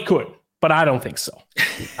 but he could. But I don't think so.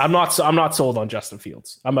 I'm not sold on Justin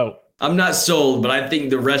Fields. I'm out. I'm not sold, but I think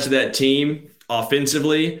the rest of that team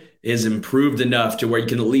offensively is improved enough to where you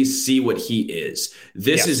can at least see what he is.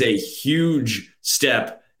 This is a huge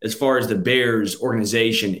step as far as the Bears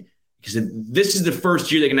organization, because this is the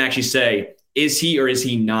first year they can actually say, is he or is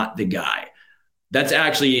he not the guy? That's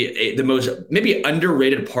actually the most maybe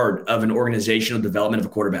underrated part of an organizational development of a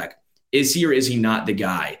quarterback. Is he or is he not the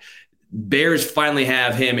guy? Bears finally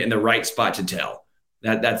have him in the right spot to tell.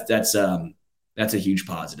 That's a huge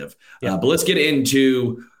positive. Yeah. But let's get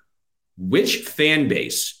into which fan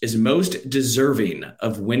base is most deserving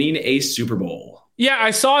of winning a Super Bowl. Yeah,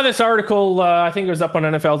 I saw this article. I think it was up on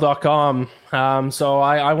NFL.com. So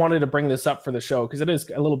I wanted to bring this up for the show because it is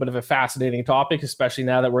a little bit of a fascinating topic, especially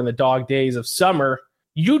now that we're in the dog days of summer.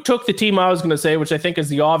 You took the team I was going to say, which I think is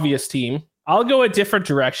the obvious team. I'll go a different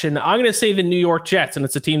direction. I'm going to say the New York Jets, and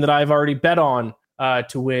it's a team that I've already bet on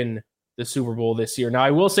to win the Super Bowl this year. Now,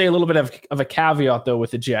 I will say a little bit of a caveat, though,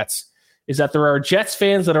 with the Jets, is that there are Jets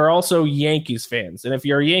fans that are also Yankees fans. And if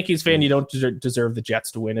you're a Yankees fan, you don't deserve the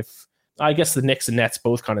Jets to win. I guess the Knicks and Nets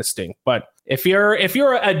both kind of stink. But if you're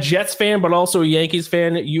a Jets fan, but also a Yankees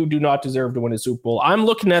fan, you do not deserve to win a Super Bowl. I'm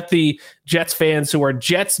looking at the Jets fans who are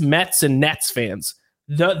Jets, Mets, and Nets fans.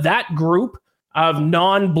 That group of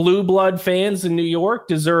non-blue blood fans in New York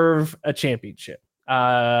deserve a championship.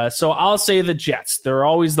 So I'll say the Jets. They're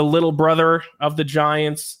always the little brother of the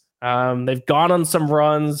Giants. They've gone on some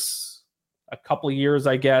runs, a couple of years,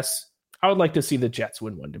 I guess. I would like to see the Jets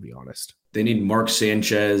win one, to be honest. They need Mark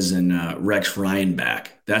Sanchez and Rex Ryan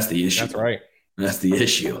back. That's the issue. That's right. That's the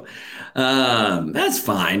issue. That's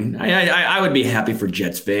fine. I would be happy for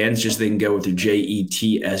Jets fans. Just they can go with their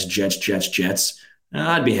Jets, Jets.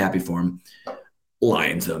 I'd be happy for them.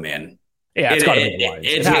 Lions, though, man. Yeah, it's got to be the Lions.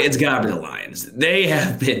 It's got to be the Lions. They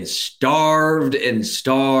have been starved and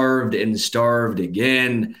starved and starved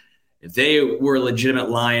again. If they were a legitimate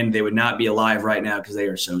Lion, they would not be alive right now because they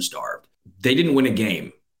are so starved. They didn't win a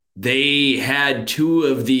game. They had two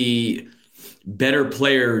of the better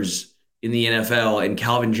players in the NFL in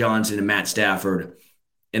Calvin Johnson and Matt Stafford,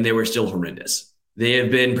 and they were still horrendous. They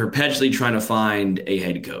have been perpetually trying to find a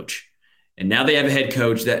head coach, and now they have a head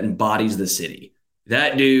coach that embodies the city.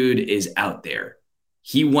 That dude is out there.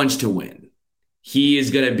 He wants to win. He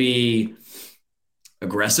is going to be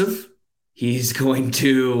aggressive. He's going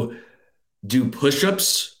to do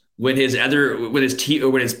push-ups when his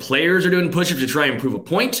players are doing push-ups to try and prove a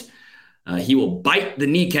point. He will bite the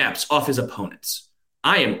kneecaps off his opponents.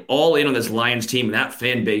 I am all in on this Lions team, and that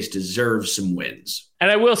fan base deserves some wins.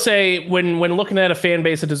 And I will say, when looking at a fan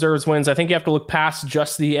base that deserves wins, I think you have to look past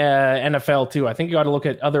just the NFL, too. I think you got to look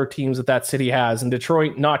at other teams that city has. And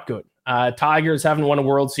Detroit, not good. Tigers haven't won a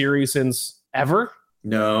World Series since ever.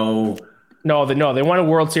 No, they won a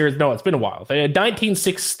World Series. No, it's been a while. They had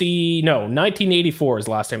 1984 is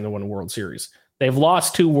the last time they won a World Series. They've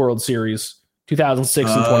lost two World Series, 2006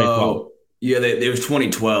 and 2012. Yeah, it was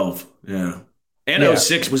 2012. Yeah. And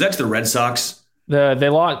 06, was that to the Red Sox? They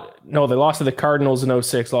lost to the Cardinals in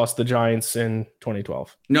 06, lost to the Giants in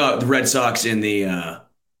 2012. No, the Red Sox in the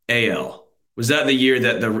AL. Was that the year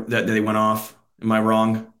that they went off? Am I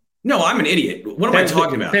wrong? No, I'm an idiot. What am I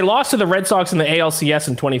talking about? They lost to the Red Sox in the ALCS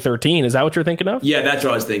in 2013. Is that what you're thinking of? Yeah, that's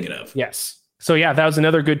what I was thinking of. Yes. So, yeah, that was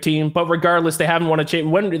another good team. But regardless, they haven't won a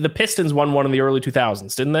championship. When the Pistons won one in the early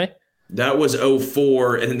 2000s, didn't they? That was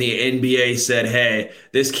 04, and then the NBA said, hey,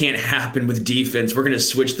 this can't happen with defense. We're going to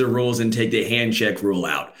switch the rules and take the hand check rule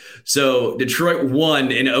out. So Detroit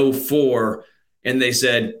won in 04, and they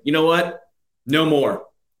said, you know what? No more.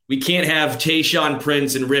 We can't have Tayshaun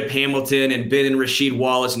Prince and Rip Hamilton and Ben and Rasheed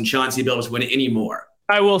Wallace and Chauncey Billups win anymore.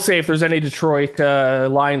 I will say, if there's any Detroit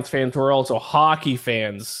Lions fans who are also hockey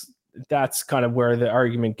fans, that's kind of where the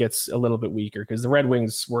argument gets a little bit weaker, because the Red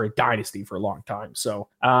Wings were a dynasty for a long time. So,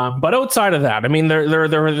 but outside of that, I mean, their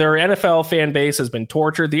NFL fan base has been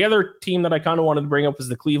tortured. The other team that I kind of wanted to bring up was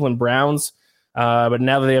the Cleveland Browns. But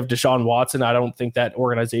now that they have Deshaun Watson, I don't think that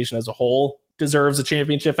organization as a whole deserves a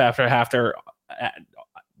championship after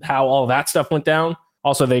how all that stuff went down.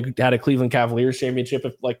 Also, they had a Cleveland Cavaliers championship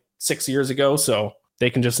like 6 years ago, so they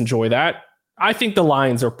can just enjoy that. I think the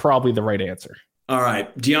Lions are probably the right answer. All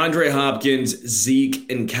right. DeAndre Hopkins,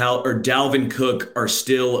 Zeke, and Dalvin Cook are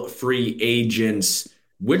still free agents.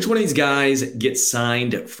 Which one of these guys gets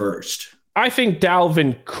signed first? I think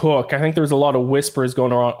Dalvin Cook. I think there's a lot of whispers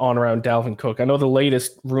going on around Dalvin Cook. I know the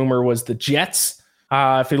latest rumor was the Jets.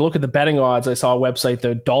 If you look at the betting odds, I saw a website,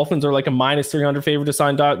 the Dolphins are like a minus 300 favorite to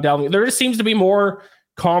sign Dalvin. There just seems to be more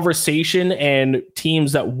conversation and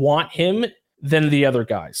teams that want him than the other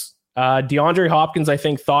guys. DeAndre Hopkins, I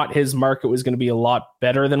think, thought his market was going to be a lot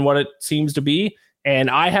better than what it seems to be. And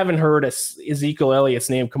I haven't heard Ezekiel Elliott's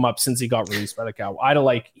name come up since he got released by the Cow.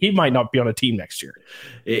 He might not be on a team next year.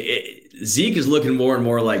 Zeke is looking more and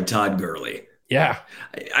more like Todd Gurley. Yeah.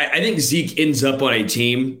 I think Zeke ends up on a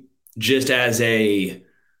team just as a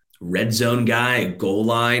red zone guy, a goal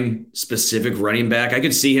line specific running back. I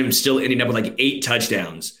could see him still ending up with like 8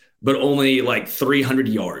 touchdowns, but only like 300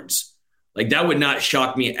 yards. Like, that would not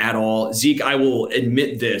shock me at all. Zeke, I will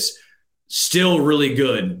admit this, still really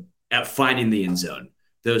good at finding the end zone.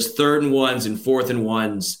 Those 3rd and 1s and 4th and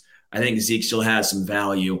 1s, I think Zeke still has some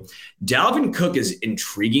value. Dalvin Cook is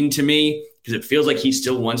intriguing to me because it feels like he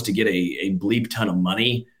still wants to get a bleep ton of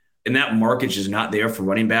money, and that market is not there for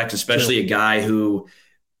running backs, especially a guy who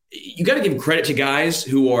 – you got to give credit to guys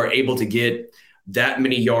who are able to get that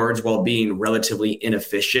many yards while being relatively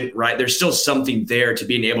inefficient, right? There's still something there to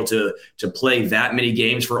being able to play that many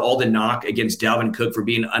games. For all the knock against Dalvin Cook for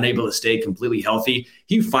being unable to stay completely healthy,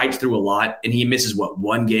 he fights through a lot, and he misses,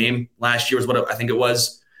 one game last year was what I think it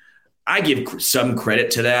was. I give some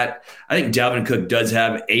credit to that. I think Dalvin Cook does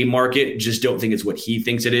have a market, just don't think it's what he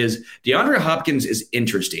thinks it is. DeAndre Hopkins is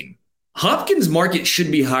interesting. Hopkins' market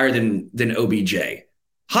should be higher than OBJ.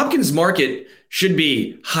 Hopkins' market should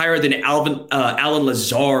be higher than Allen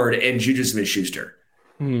Lazard and Juju Smith-Schuster.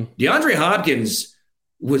 DeAndre Hopkins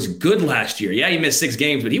was good last year. Yeah, he missed 6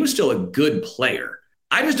 games, but he was still a good player.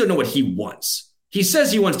 I just don't know what he wants. He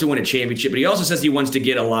says he wants to win a championship, but he also says he wants to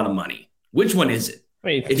get a lot of money. Which one is it?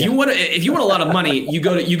 If you want a lot of money, you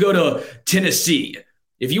go to Tennessee.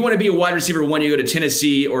 If you want to be a wide receiver 1, you go to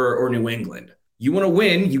Tennessee or New England. You want to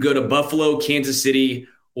win, you go to Buffalo, Kansas City,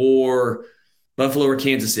 or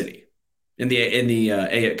Kansas City in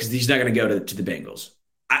the because he's not going to go to the Bengals.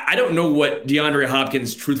 I don't know what DeAndre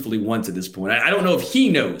Hopkins truthfully wants at this point. I don't know if he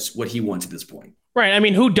knows what he wants at this point. Right. I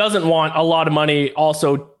mean, who doesn't want a lot of money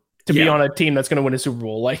also to be on a team that's going to win a Super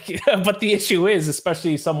Bowl? But the issue is,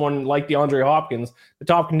 especially someone like DeAndre Hopkins, the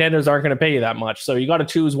top contenders aren't going to pay you that much. So you got to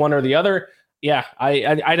choose one or the other. Yeah.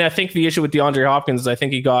 I think the issue with DeAndre Hopkins is I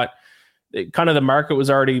think he got kind of the market was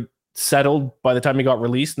already settled by the time he got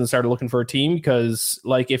released and started looking for a team, because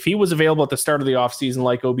if he was available at the start of the offseason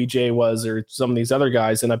like OBJ was or some of these other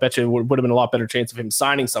guys, then I bet you it would have been a lot better chance of him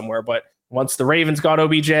signing somewhere. But once the Ravens got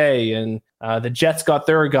OBJ and the Jets got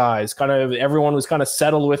their guys, kind of everyone was kind of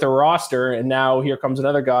settled with a roster, and now here comes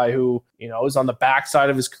another guy who is on the backside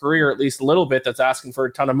of his career at least a little bit, that's asking for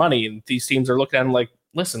a ton of money, and these teams are looking at him like,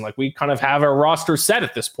 listen, we kind of have our roster set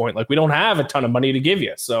at this point, we don't have a ton of money to give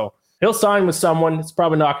you. So he'll sign with someone. It's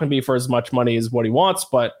probably not going to be for as much money as what he wants,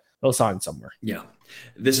 but he'll sign somewhere. Yeah.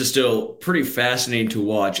 This is still pretty fascinating to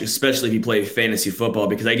watch, especially if you play fantasy football,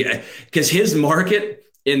 because his market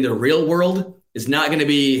in the real world is not going to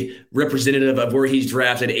be representative of where he's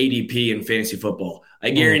drafted ADP in fantasy football. I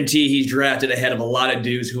guarantee he's drafted ahead of a lot of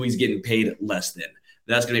dudes who he's getting paid less than.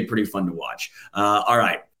 That's going to be pretty fun to watch. All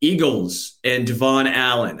right. Eagles and Devon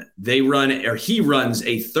Allen, he runs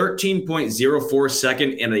a 13.04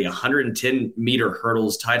 second and a 110-meter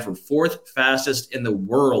hurdles, tied for 4th fastest in the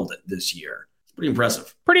world this year. It's pretty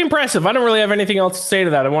impressive. Pretty impressive. I don't really have anything else to say to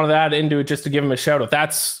that. I wanted to add into it just to give him a shout out.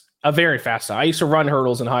 That's a very fast time. I used to run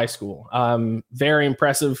hurdles in high school. Very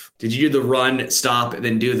impressive. Did you do the run, stop, and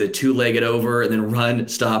then do the 2-legged over, and then run,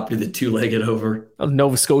 stop, do the 2-legged over?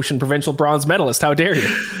 Nova Scotian provincial bronze medalist. How dare you?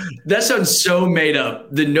 That sounds so made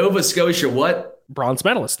up. The Nova Scotia what? Bronze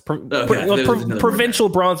medalist. Provincial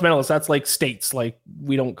bronze medalist. That's like states.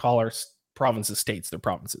 We don't call our provinces states. They're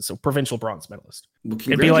provinces. So provincial bronze medalist. Well,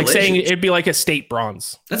 it'd be like a state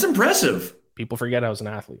bronze. That's impressive. People forget I was an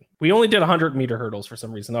athlete. We only did 100-meter hurdles for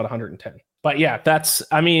some reason, not 110. But yeah,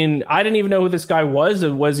 I didn't even know who this guy was.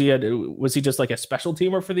 Was he just like a special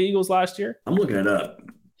teamer for the Eagles last year? I'm looking it up.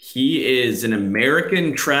 He is an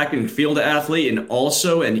American track and field athlete and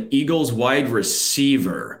also an Eagles wide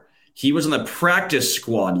receiver. He was on the practice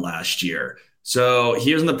squad last year. So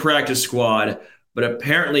he was on the practice squad, but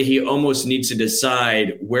apparently he almost needs to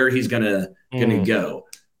decide where he's gonna go.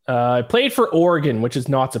 Played for Oregon, which is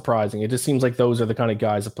not surprising. It just seems like those are the kind of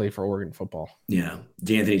guys that play for Oregon football. Yeah.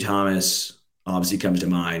 D'Anthony Thomas obviously comes to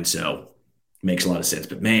mind, so makes a lot of sense.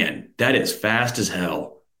 But man, that is fast as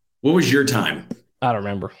hell. What was your time? I don't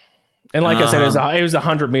remember. And like I said, it was a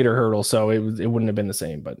 100-meter hurdle, so it wouldn't have been the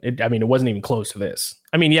same. But it wasn't even close to this.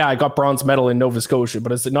 I got bronze medal in Nova Scotia,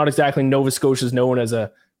 but it's not exactly Nova Scotia is known as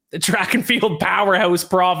a track and field powerhouse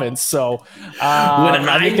province. So when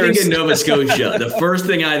I think of Nova Scotia, the first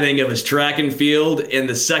thing I think of is track and field, and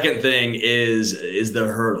the second thing is the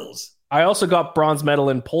hurdles. I also got bronze medal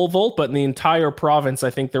in pole vault, but in the entire province, I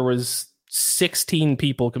think there was 16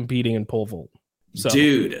 people competing in pole vault. So.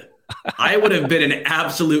 Dude, I would have been an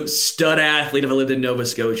absolute stud athlete if I lived in Nova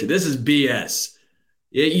Scotia. This is BS.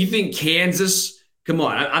 Yeah, you think Kansas? Come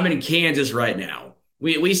on, I'm in Kansas right now.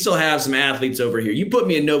 We still have some athletes over here. You put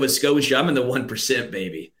me in Nova Scotia, I'm in the 1%,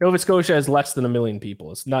 baby. Nova Scotia has less than 1 million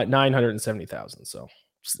people. It's not 970,000. So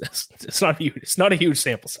it's not huge. It's not a huge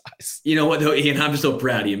sample size. You know what, though, Ian? I'm still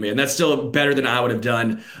proud of you, man. That's still better than I would have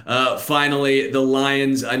done. Finally, the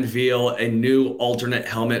Lions unveil a new alternate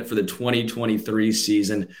helmet for the 2023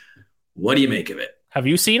 season. What do you make of it? Have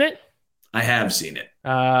you seen it? I have seen it.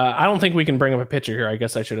 I don't think we can bring up a picture here. I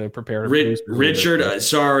guess I should have prepared. Richard,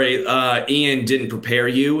 sorry, Ian didn't prepare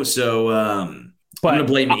you, so I'm going to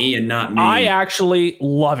blame Ian, not me. I actually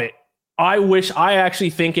love it. I actually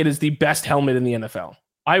think it is the best helmet in the NFL.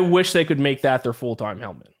 I wish they could make that their full-time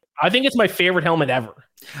helmet. I think it's my favorite helmet ever.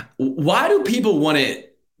 Why do people want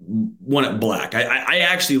it black? I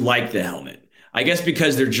actually like the helmet. I guess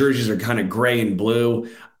because their jerseys are kind of gray and blue.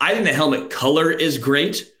 I think the helmet color is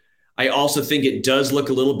great. I also think it does look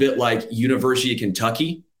a little bit like University of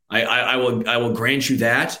Kentucky. I will grant you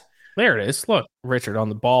that. There it is. Look, Richard on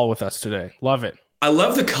the ball with us today. Love it. I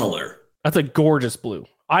love the color. That's a gorgeous blue.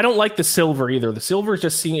 I don't like the silver either. The silver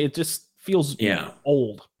is it just feels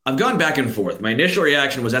old. I've gone back and forth. My initial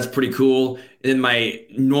reaction was that's pretty cool. And then my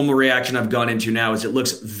normal reaction I've gone into now is it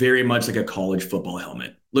looks very much like a college football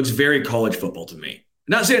helmet. Looks very college football to me.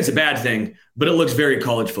 Not saying it's a bad thing, but it looks very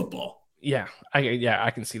college football. Yeah,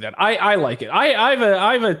 I can see that. I like it.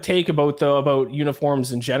 I have a take about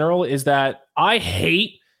uniforms in general is that I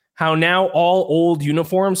hate how now all old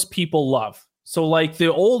uniforms people love. So like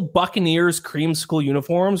the old Buccaneers creamsicle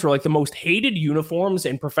uniforms were like the most hated uniforms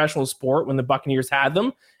in professional sport when the Buccaneers had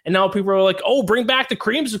them. And now people are like, oh, bring back the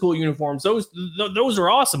creamsicle uniforms. Those are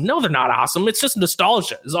awesome. No, they're not awesome. It's just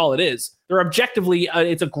nostalgia is all it is. They're objectively,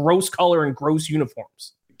 it's a gross color and gross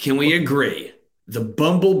uniforms. Can we agree? The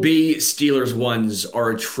Bumblebee Steelers ones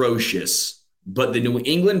are atrocious, but the New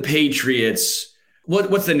England Patriots,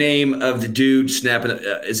 what's the name of the dude snapping?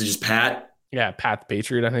 Is it just Pat? Yeah, Pat the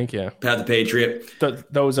Patriot, I think, yeah. Pat the Patriot.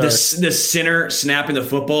 Those are... The center snapping the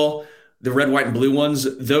football, the red, white, and blue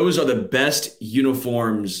ones, those are the best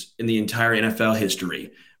uniforms in the entire NFL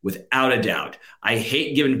history, without a doubt. I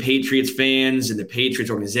hate giving Patriots fans and the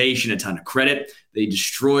Patriots organization a ton of credit. They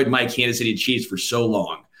destroyed my Kansas City Chiefs for so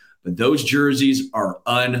long. But those jerseys are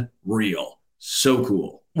unreal. So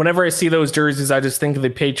cool. Whenever I see those jerseys, I just think of the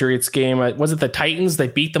Patriots game. Was it the Titans? They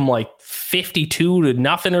beat them like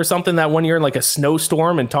 52-0 or something that one year in like a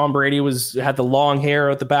snowstorm. And Tom Brady had the long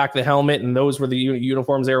hair at the back of the helmet. And those were the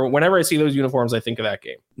uniforms there. Whenever I see those uniforms, I think of that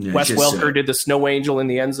game. Yeah, Wes Welker did the snow angel in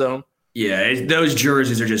the end zone. Yeah, those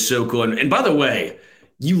jerseys are just so cool. And by the way,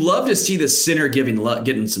 you love to see the center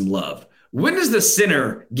getting some love. When does the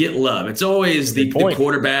center get love? It's always the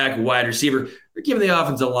quarterback, wide receiver. They're giving the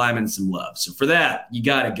offensive lineman some love. So for that, you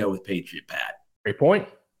got to go with Patriot Pat. Great point.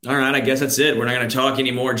 All right, I guess that's it. We're not going to talk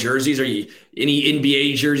any more jerseys. Any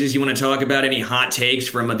NBA jerseys you want to talk about? Any hot takes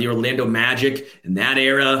from the Orlando Magic in that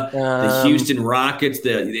era? The Houston Rockets?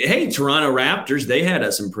 Toronto Raptors. They had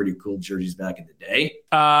some pretty cool jerseys back in the day.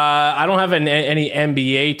 I don't have any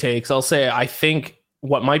NBA takes. I'll say I think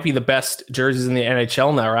what might be the best jerseys in the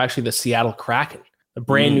NHL now are actually the Seattle Kraken. A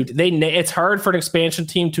brand new. It's hard for an expansion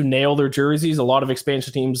team to nail their jerseys. A lot of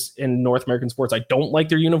expansion teams in North American sports, I don't like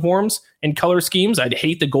their uniforms and color schemes. I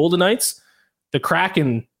hate the Golden Knights. The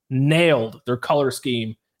Kraken nailed their color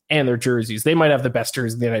scheme and their jerseys. They might have the best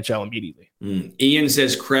jerseys in the NHL immediately. Ian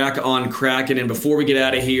says crack on Kraken. And before we get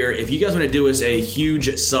out of here, if you guys want to do us a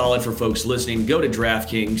huge solid for folks listening, go to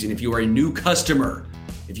DraftKings. And if you are a new customer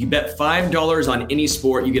If you bet $5 on any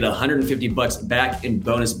sport, you get $150 back in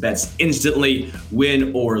bonus bets instantly,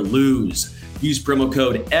 win or lose. Use promo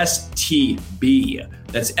code STB.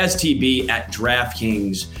 That's STB at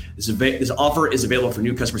DraftKings. This offer is available for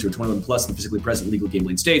new customers who are 21 plus and physically present in legal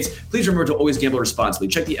gambling states. Please remember to always gamble responsibly.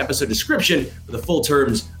 Check the episode description for the full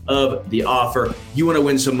terms of the offer. You want to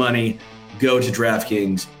win some money? Go to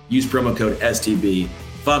DraftKings. Use promo code STB.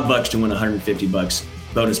 $5 to win $150.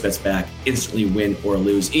 Bonus bets back. Instantly win or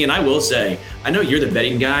lose. Ian, I will say, I know you're the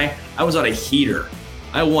betting guy. I was on a heater.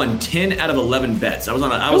 I won 10 out of 11 bets. I was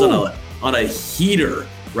on a heater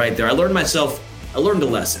right there. I learned a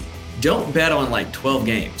lesson. Don't bet on like 12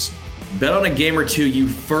 games. Bet on a game or two you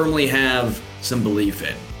firmly have some belief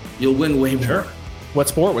in. You'll win way more. Sure. What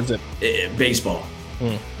sport was it? Baseball.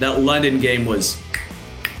 That London game was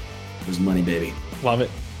money, baby. Love it.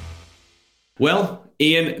 Well,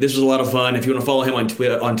 Ian, this was a lot of fun. If you want to follow him on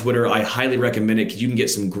Twitter, I highly recommend it because you can get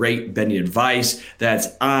some great betting advice. That's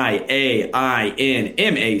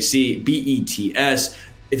IAINMACBETS.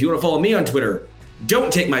 If you want to follow me on Twitter,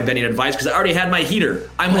 don't take my betting advice because I already had my heater.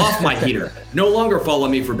 I'm off my heater. No longer follow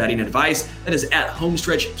me for betting advice. That is at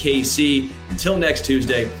HomestretchKC. Until next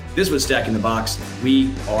Tuesday, this was Stacking the Box.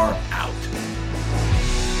 We are out.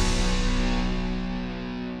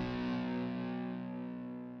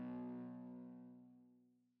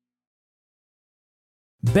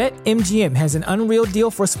 BetMGM has an unreal deal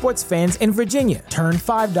for sports fans in Virginia. Turn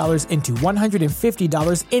 $5 into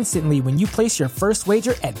 $150 instantly when you place your first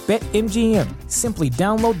wager at BetMGM. Simply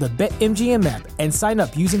download the BetMGM app and sign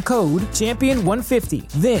up using code Champion150.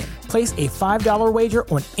 Then, place a $5 wager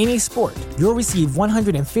on any sport. You'll receive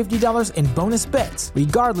 $150 in bonus bets,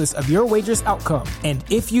 regardless of your wager's outcome. And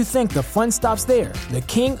if you think the fun stops there, the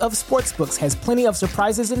king of sportsbooks has plenty of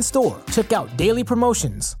surprises in store. Check out daily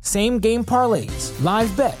promotions, same-game parlays,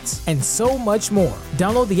 live bets, and so much more.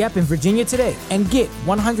 Download the app in Virginia today and get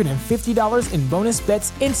 $150 in bonus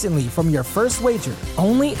bets instantly from your first wager.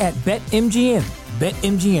 Only at BetMGM.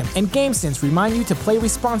 BetMGM and GameSense remind you to play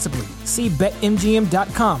responsibly. See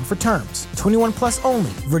BetMGM.com for terms. 21 plus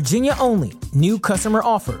only. Virginia only. New customer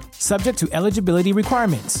offer. Subject to eligibility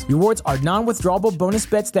requirements. Rewards are non-withdrawable bonus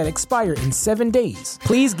bets that expire in 7 days.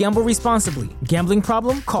 Please gamble responsibly. Gambling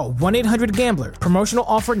problem? Call 1-800-GAMBLER. Promotional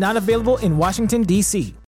offer not available in Washington, D.C.